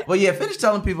here. Well, yeah, finish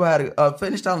telling people how to.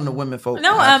 Finish telling the women folk.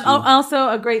 No, how to- also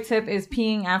a great tip is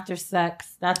peeing after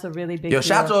sex. That's a really big Yo, deal.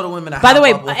 shout out to all the women. That By the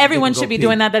way, hop up everyone and should be pee.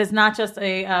 doing that. That is not just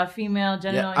a female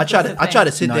genital. Yeah, I try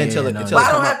to sit there until it But I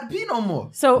come don't out. have to pee no more.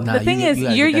 So Nah, the thing you is,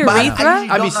 gotta your get that But urethra. I I be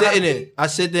don't know how sitting to in. I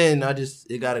sit there and I just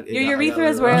it got to. Your urethra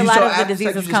is where a You lot so of the after sex,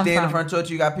 diseases you just come stand in from. front of the toilet,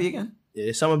 you got pee again? Yeah,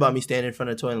 there's something about me standing in front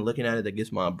of the toilet and looking at it that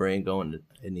gets my brain going. That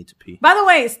I need to pee. By the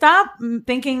way, stop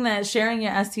thinking that sharing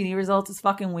your STD results is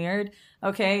fucking weird.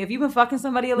 Okay, if you've been fucking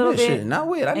somebody a little Yeah, bit, shit, not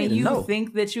weird. I need and to you know.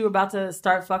 think that you're about to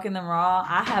start fucking them raw,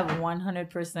 I have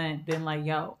 100% been like,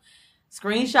 yo,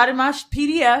 screenshotted my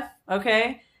PDF,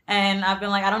 okay? And I've been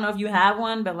like, I don't know if you have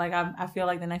one, but like, I feel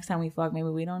like the next time we fuck, maybe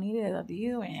we don't need it. It's up to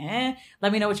you.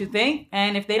 Let me know what you think.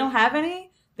 And if they don't have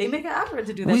any, they make an effort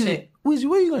to do that shit. Weezy,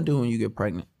 what are you gonna do when you get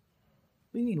pregnant?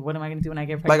 What do you mean? What am I going to do when I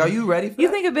get Like, pregnant? are you ready for You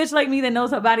that? think a bitch like me that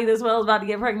knows her body this well is about to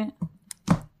get pregnant?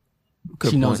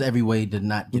 Good She knows point. every way to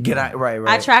not get Get pregnant. out, right.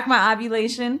 I track my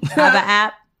ovulation. I have an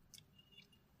app.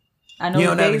 I know You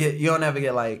the don't ever days. get. You don't ever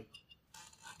get like.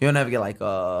 You don't ever get like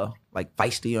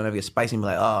feisty. You don't ever get spicy and be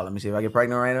like, oh, let me see if I get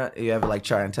pregnant right now. You ever like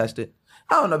try and test it?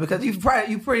 I don't know, because you've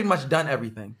pretty much done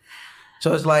everything.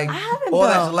 So it's like all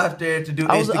that's left there to do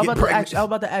is to get pregnant. I was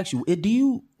about to ask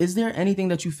you, is there anything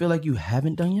that you feel like you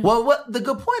haven't done yet? Well, what the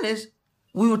good point is,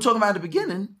 we were talking about at the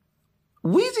beginning,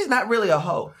 Weezy's not really a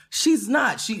hoe. She's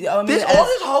not. All this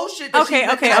whole shit.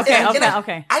 That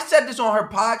Okay. I said this on her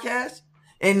podcast,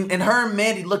 and her and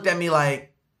Mandy looked at me like,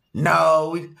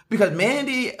 no, because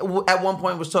Mandy at one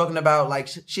point was talking about like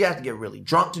she has to get really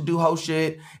drunk to do hoe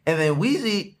shit, and then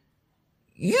Weezy,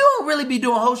 you don't really be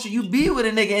doing hoe shit. You be with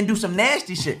a nigga and do some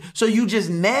nasty shit. So you just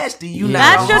nasty. You not.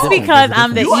 That's just because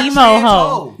I'm the emo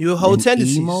hoe. You a hoe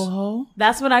tendencies. Emo hoe?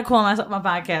 That's what I call myself on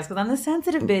my podcast, because I'm the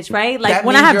sensitive bitch, right? Like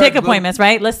when I have dick appointments,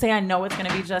 right? Let's say I know it's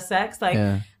gonna be just sex. Like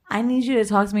I need you to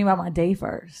talk to me about my day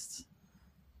first.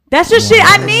 That's just shit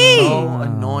I need. So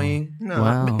annoying. No.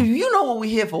 Wow. You know what we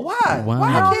here for. Why? Wow.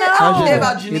 Why I can't care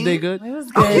about Janine? You did good? It was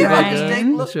good,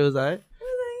 right? She was all right.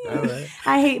 All right.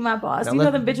 I hate my boss. Now You know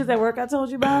them bitches at work I told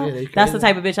you about? Yeah, That's the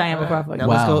type of bitch I am before I fuck you.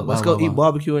 Now let's go eat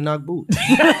barbecue and knock boots.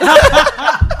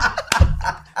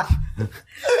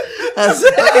 I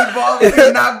said eat barbecue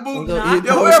and knock boots.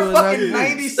 Yo, we're fucking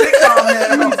 96 on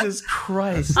that. Jesus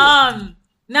Christ. No,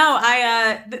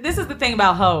 this is the thing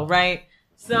about hoe, right?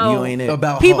 So You ain't it.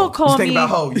 About people hoe. call me about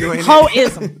hoe. You ain't it.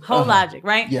 hoeism, hoe logic,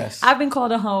 right? Yes. I've been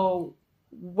called a hoe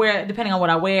where, depending on what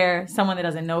I wear, someone that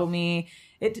doesn't know me.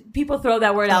 People throw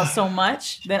that word out so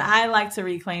much that I like to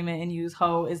reclaim it and use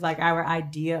hoe is like our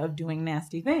idea of doing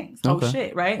nasty things. Hoe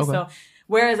shit, right? Okay. So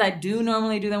whereas I do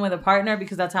normally do them with a partner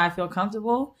because that's how I feel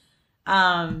comfortable,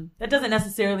 that doesn't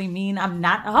necessarily mean I'm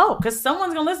not a hoe. Because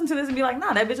someone's going to listen to this and be like,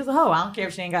 nah, that bitch is a hoe. I don't care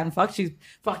if she ain't gotten fucked. She's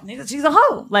fucking niggas. She's a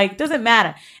hoe. Like, doesn't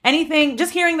matter. Anything,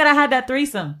 just hearing that I had that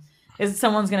threesome is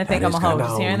someone's going to think I'm a hoe.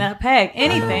 Just hearing that peg.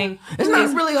 Anything. It's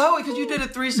not really hoe because you did a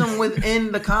threesome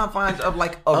within the confines of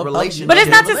like a relationship. But it's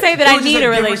not to say that I need a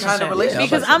relationship. Kind of relationship.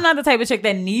 Because I'm not the type of chick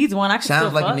that needs one. I can Sounds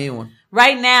still like fuck. you need one.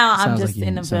 Right now, I'm Sounds just like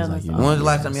in the feelings. When was the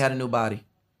last time you had a new body?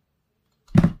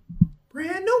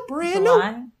 Brand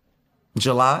new.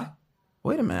 July?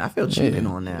 Wait a minute. I feel cheating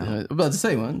on now. I'm about to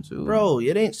say one, too. Bro,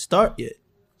 it ain't start yet.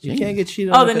 You can't get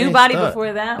cheated on. Oh, the if it new ain't body start.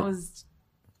 before that was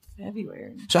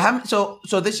February. So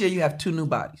this year you have 2 new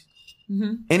bodies.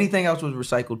 Mm-hmm. Anything else was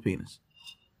recycled penis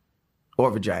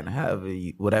or vagina,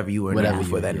 whatever you were in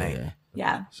for that night.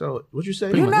 Yeah. So what you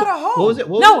say? You're not a hoe. What was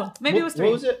it? Maybe it was 3.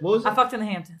 What was it? I fucked in the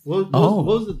Hamptons. What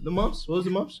was the months? What was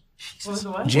the months? What was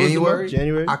the what?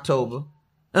 January, October.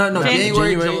 No,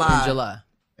 January, July.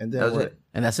 And then That was what? it.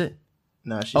 And that's it.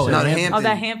 Nah, she Oh, said no, the Hamptons. Hamptons. Oh,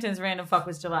 that Hamptons random fuck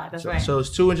was July. That's right. So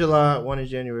it's 2 in July, 1 in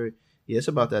January. Yeah, it's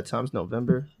about that time. It's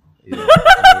November. Yeah.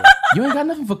 You ain't got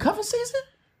nothing for cuffing season?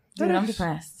 Dude, I'm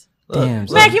depressed. Damn.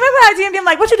 Mac, you remember I DM'd him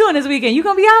like, what you doing this weekend? You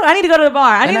gonna be out? I need to go to the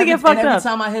bar. I need to get fucked every up.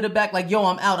 time I hit her back, like, yo,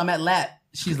 I'm out. I'm at lap.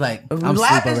 She's like, I'm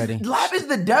Lap asleep already. Lap is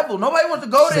the devil. Nobody wants to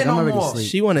go there like, I'm no already more. asleep.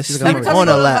 She want to She's sleep like, Every time you on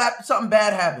go a to lap. lap, something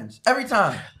bad happens. Every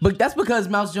time. But that's because,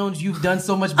 Mouse Jones, you've done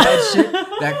so much bad shit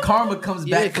that karma comes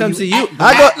back. It comes for to you. you.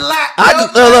 I can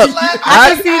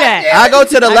see that. I go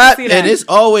to the I lap can see that. and it's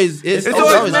always always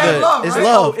good. mad love, It's right?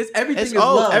 love. It's everything is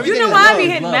all- love. everything You know is why I love. be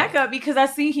hitting Mac up? Because I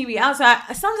see he be out. So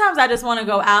sometimes I just want to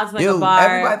go out to like a bar.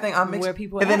 Everybody think I'm mixed. where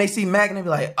people And then at. they see Mac and they be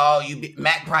like, oh,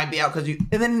 Mac probably be out because you.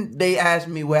 And then they ask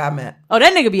me where I'm at. Oh,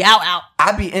 that nigga be out.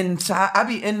 I be inside. I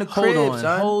be in the crib,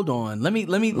 son. Hold on. Let me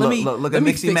Look let at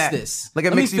me Mixie fix Mac. this. Look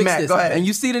at Let me Mixie fix Mac. this. Go ahead. And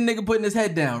you see the nigga putting his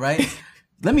head down, right?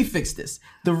 Let me fix this.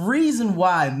 The reason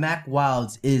why Mac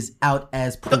Wilds is out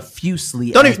as profusely.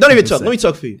 Don't as even people talk. say- Let me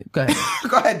talk for you. Go ahead.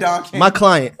 Go ahead, Don King. My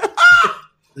client.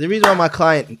 The reason why my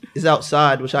client is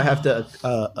outside, which I have to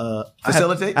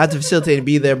Facilitate? I have to facilitate and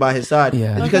be there by his side,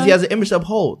 Yeah. is because he has an image to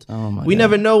uphold. Oh my We God.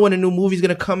 never know when a new movie's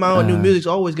gonna come out, new music's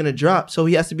always gonna drop, so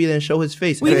he has to be there and show his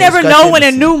face. We And never discussion. know when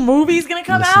a new movie's gonna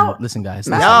come out. Listen, guys.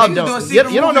 Nah, Y'all niggas don't. doing You,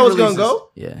 secret you don't know what's movie gonna go.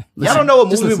 Yeah. Y'all don't know what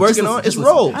Just movie we're working on. It's listen.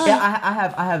 rolls. Yeah,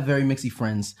 I have very mixy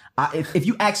friends. If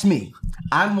you ask me,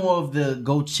 I'm more of the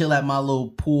go chill at my little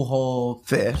pool hall,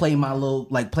 Fair. play my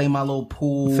little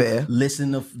pool, Fair.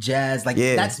 listen to jazz. Like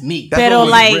Yeah. that's me. That's Pero what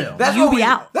we- like, real. That's you what be we,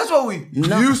 out. That's what we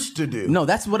used to do. No,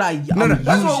 that's what I. No, I'm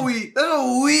that's usually-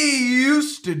 what we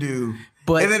used to do.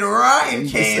 But and then Ryan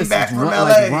came back from LA.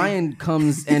 Like Ryan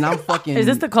comes and I'm fucking. Is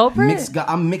this the culprit?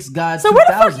 I'm mixed God. So where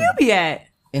the fuck 2000 you be at?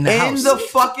 in the In house. the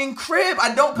fucking crib.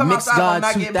 I don't come Mixed outside if I'm God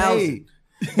not getting 2000. paid.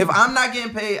 If I'm not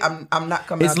getting paid, I'm not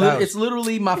coming out the house. It's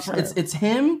literally my friend. It's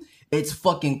him. It's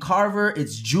fucking Carver.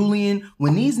 It's Julian.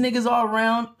 When these niggas are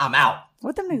around, I'm out.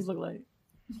 What them niggas look like?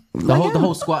 The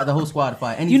whole squad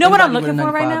fight. You know what I'm looking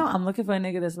for right now? I'm looking for a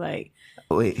nigga that's like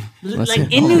Wait.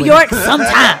 in New York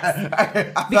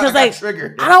sometimes. Because like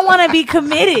triggered. I don't want to be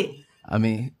committed. I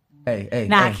mean, hey.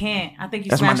 Nah, hey. I can't. I think you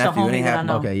That's my smashed the nephew. It homie ain't that I happening.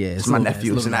 know. Okay, yeah. It's my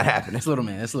nephew. It's not happening. It's little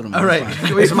man. It's little man. All right.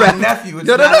 It's my nephew.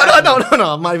 No.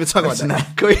 I'm not even talking about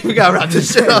that. We gotta wrap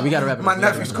this shit up. We gotta wrap it up. My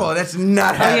nephew's called. That's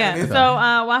not Oh, yeah. happening. So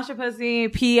wash your pussy,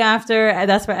 pee after.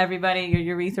 That's for everybody. Your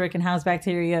urethra can house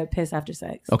bacteria. Piss after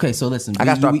sex. Okay, so listen. I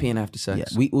gotta start peeing after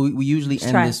sex. Yeah, we usually Just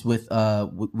try. end this with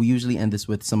we usually end this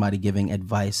with somebody giving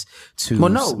advice to Well,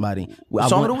 no. somebody.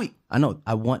 Song of the week. I know.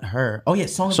 I want her. Oh yeah,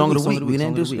 song of Song the of the week. We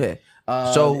didn't do that.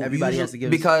 So everybody usually- has to give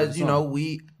us because a you song. know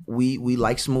we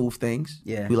like smooth things.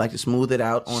 Yeah. we like to smooth it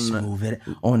out on Smooth it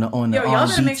on the Yo, y'all R&B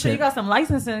gotta make sure you tip. got some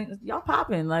licensing. Y'all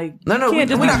popping like No, you can't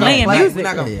just we're be not playing gonna play. music. We're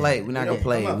not gonna Yeah. play. We're not gonna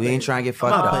play. We ain't trying to get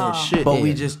fucked not up. playing shit. But Yeah.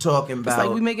 we just talking about like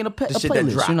we making a the shit playlist,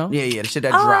 that dropped. you know? Yeah, the shit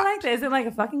that Oh, I dropped. like that. Is it like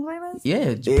a fucking playlist?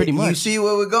 Yeah, pretty much. You see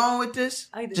where we're going with this?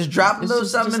 I do. Just drop a It's little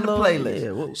just- something just in the a little- playlist.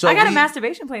 yeah, well- So I got a we-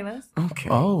 masturbation playlist. Okay.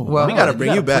 Oh, well, We gotta you bring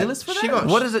got you a back. playlist for She that?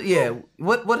 gonna- What is it? Yeah.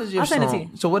 What is your I'll send it to song? you.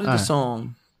 So what is the Alright.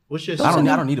 song? What's your I song?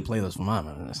 don't need a playlist for mine.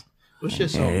 Man. What's your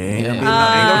song? Ain't gonna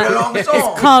be a long song.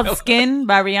 It's called Skin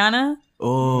by Rihanna.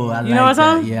 Oh, I You know what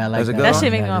song? Yeah, I like That's a that. good That one.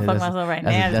 shit make me Yeah, want to fuck that's- myself right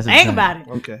that's a- now. that's a Think jam. about it.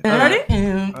 Okay. You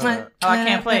ready? Alright. Oh, I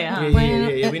can't play it, huh?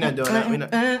 Yeah. We're not doing that. We're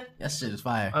not. That shit is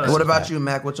fire. What about you,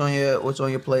 Mac? What's on your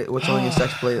play? What's on your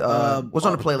sex play? What's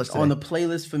on the playlist today? On the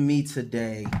playlist for me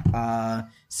today,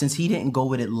 since he didn't go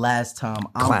with it last time,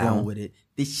 I'm Clown. going with it.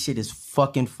 This shit is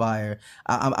fucking fire.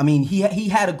 I mean, he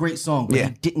had a great song, but Yeah.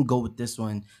 he didn't go with this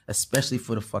one, especially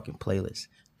for the fucking playlist.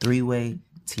 3-Way,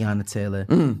 Tiana Taylor.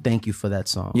 Thank you for that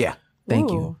song. Yeah. Thank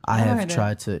Ooh, you. I I have heard it.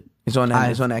 tried to. It's on that.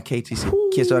 I've- It's on that KTC.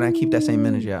 Kiss on that. Keep that same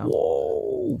energy out.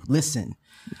 Whoa, listen.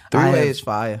 3-Way is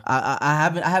fire.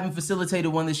 I haven't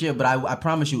facilitated one this year, but I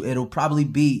promise you, it'll probably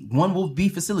be one will be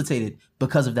facilitated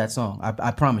because of that song.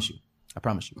 I promise you. I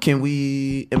promise you. Can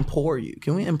we implore you?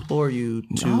 Can we implore you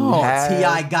to Oh, have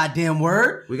T.I. goddamn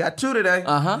word. We got 2 today.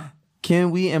 Uh-huh.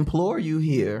 Can we implore you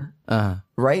here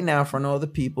right now in front of all the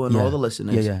people and Yeah. all the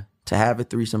listeners Yeah. to have a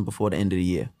threesome before the end of the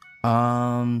year?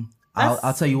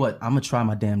 I'll tell you what. I'm gonna try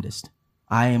my damnedest.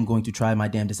 I am going to try my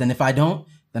damnedest, and if I don't,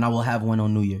 then I will have one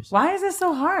on New Year's. Why is it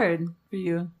so hard for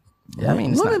you? Yeah, I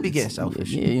mean, it's Women not, be getting it's-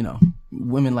 selfish. Yeah, you know,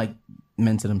 women like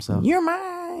men to themselves. You're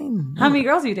mine. How many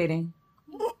girls are you dating?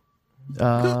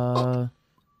 Carry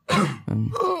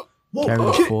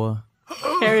the 4.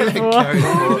 Carry the 4.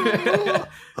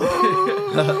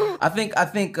 I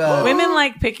think. Women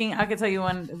like picking. I could tell you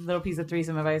one little piece of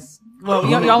threesome advice. Well,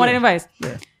 y'all want any advice?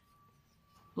 Yeah.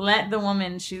 Let the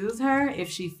woman choose her if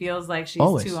she feels like she's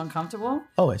Always. too uncomfortable.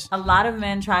 Always. A lot of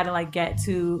men try to like get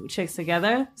 2 chicks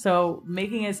together. So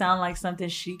making it sound like something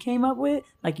she came up with,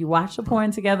 like you watch the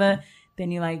porn together,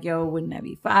 then you're like, yo, wouldn't that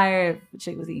be fire if a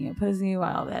chick was eating your pussy?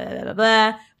 Wow, blah, blah, blah,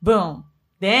 blah. Boom.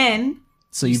 Then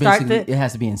So you start basically it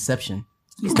has to be Inception.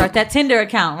 you start that Tinder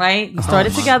account, right? You start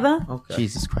it together. Okay.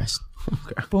 Jesus Christ.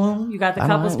 Boom. You got the I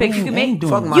don't- couples we pic. You ain't- can ain't make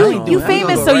doing Fuck it. my you own. you I'm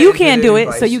famous, gonna so go you right can't into do the it.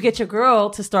 So advice. you get your girl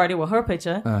to start it with her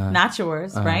picture, not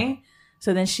yours, right?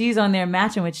 So then she's on there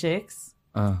matching with chicks.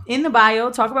 In the bio,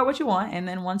 talk about what you want, and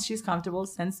then once she's comfortable,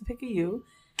 sends the pic of you.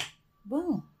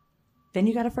 Boom. Then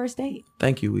you got a first date.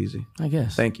 Thank you, Weezy. I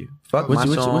guess. Thank you. Fuck What's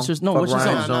my your- song. what's your- no, Fuck what's your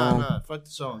Ryan's song? Nah. Fuck the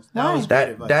songs. That was great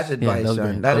advice. That's advice, that was son.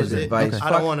 great. That That is was it. advice. Okay. I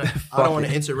don't want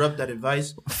to interrupt that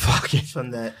advice. Fuck it.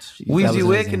 From that. That Weezy, was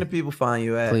where amazing. can the people find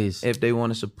you at? Please. If they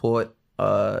want to support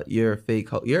your fake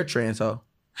hoe. You're a trans hoe.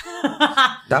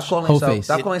 Stop calling Hoe yourself. face.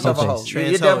 Stop calling yourself a Hoe hoe. face. You're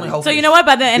Trans definitely hoe. hoe. So you know what?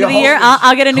 By the end of the You're year, hoe face.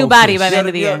 I'll get a new Hoe body face. by the end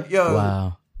of the year. Yo,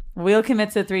 Wow. We'll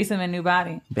commit to threesome and new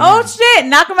body. Bam. Oh shit!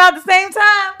 Knock them out at the same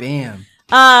time. Bam.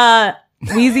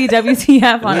 Weezy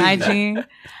WTF on IG.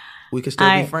 we can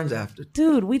still be friends after.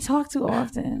 Dude, we talk too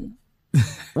often.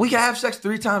 We can have sex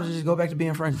 3 times and just go back to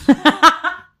being friends.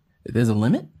 There's a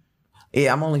limit?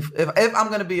 Yeah, I'm only if I'm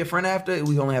gonna be a friend after,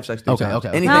 we only have sex 3 Okay, times. okay.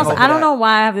 Anything Miles, over I don't that. know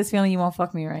why I have this feeling you won't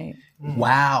fuck me right.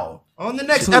 Wow. On the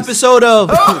next episode of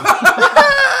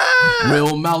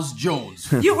Real Mouse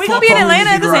Jones. We gonna be in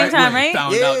Atlanta at the same time, right?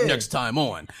 Found Yeah. out next time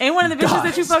on. Ain't one of the bitches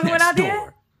that you fucking with out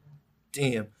there?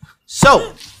 damn.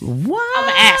 So I'm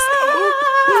gonna ask.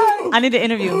 I need to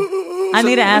interview. I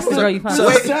need to ask the girl you fucking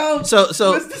with.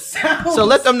 so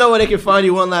let them know where they can find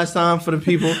you one last time for the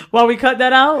people. While we cut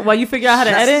that out, while you figure out how to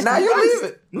edit. Nah, you leave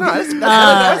it. No, that's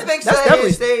definitely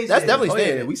definitely staying.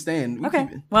 staying. we staying. We Okay.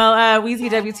 keep it. Well, Weezy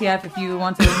WTF if you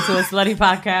want to listen to a slutty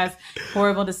podcast.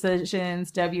 Horrible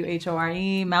Decisions,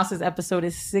 WHORE. Mouse's episode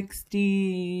is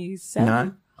 67.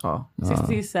 9? Oh.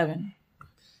 67.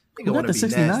 Nigga got wanna the be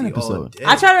 69 nasty all episode. day.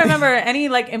 I try to remember any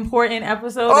like important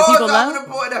episode that Oh, people that love. was an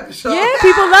important episode. Yeah,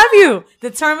 people love you.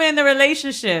 Determining the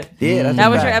relationship. Yeah, that's That a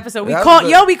was your fact. episode. We That was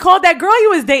called good. we called that girl you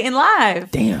was dating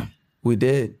live. Damn. We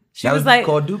did. She That was like,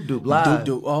 called Doop Doop Live. Doop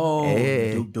Doop. Oh,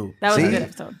 Yeah. Doop Doop. that was See? a good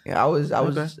episode. Yeah,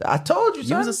 I told you, You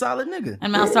son. was a solid nigga.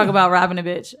 And Mouse talk about robbing a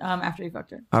bitch after he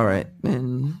fucked her. All right,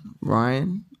 and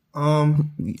Ryan.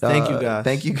 Thank you guys.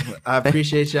 Thank you. I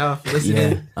appreciate y'all for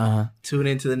listening. Uh-huh. Tune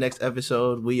into the next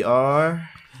episode. We are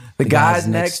The guys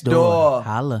next door.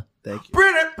 Holla. Thank you.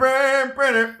 Bring it, bring it,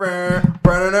 bring it.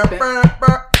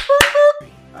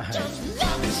 Just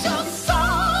let your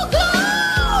soul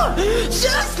glow.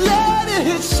 Just let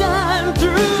it shine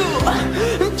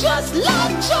through. Just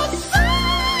let your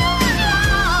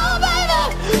soul, baby,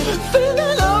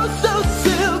 feeling oh so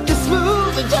silky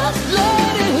smooth. Just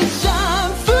let it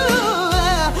shine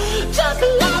through. Just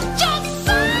let your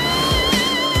soul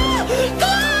glow.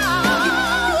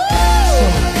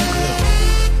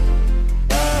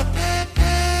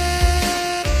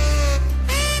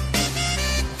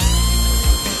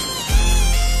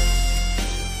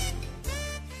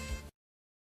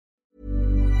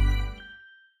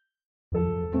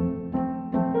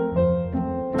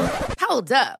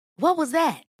 Hold up. What was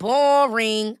that?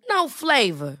 Boring. No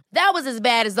flavor. That was as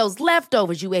bad as those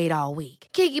leftovers you ate all week.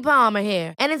 Keke Palmer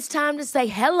here, and it's time to say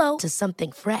hello to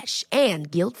something fresh and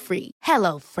guilt-free.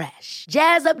 Hello Fresh.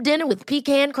 Jazz up dinner with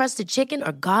pecan-crusted chicken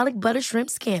or garlic butter shrimp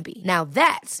scampi. Now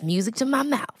that's music to my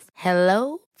mouth.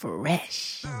 Hello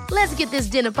Fresh. Let's get this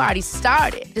dinner party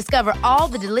started. Discover all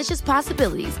the delicious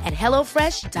possibilities at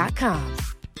hellofresh.com.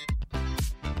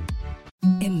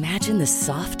 Imagine the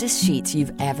softest sheets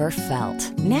you've ever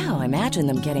felt. Now imagine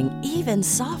them getting even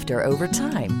softer over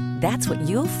time. That's what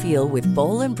you'll feel with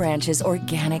Boll & Branch's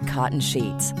organic cotton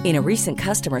sheets. In a recent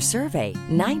customer survey,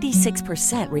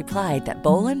 96% replied that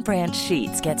Boll & Branch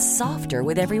sheets get softer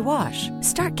with every wash.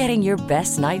 Start getting your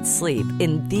best night's sleep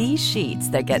in these sheets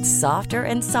that get softer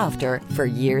and softer for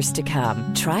years to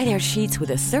come. Try their sheets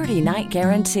with a 30-night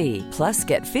guarantee. Plus,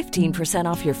 get 15%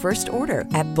 off your first order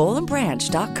at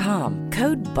bollandbranch.com.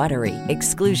 Code BUTTERY.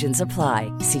 Exclusions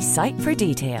apply. See site for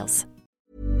details.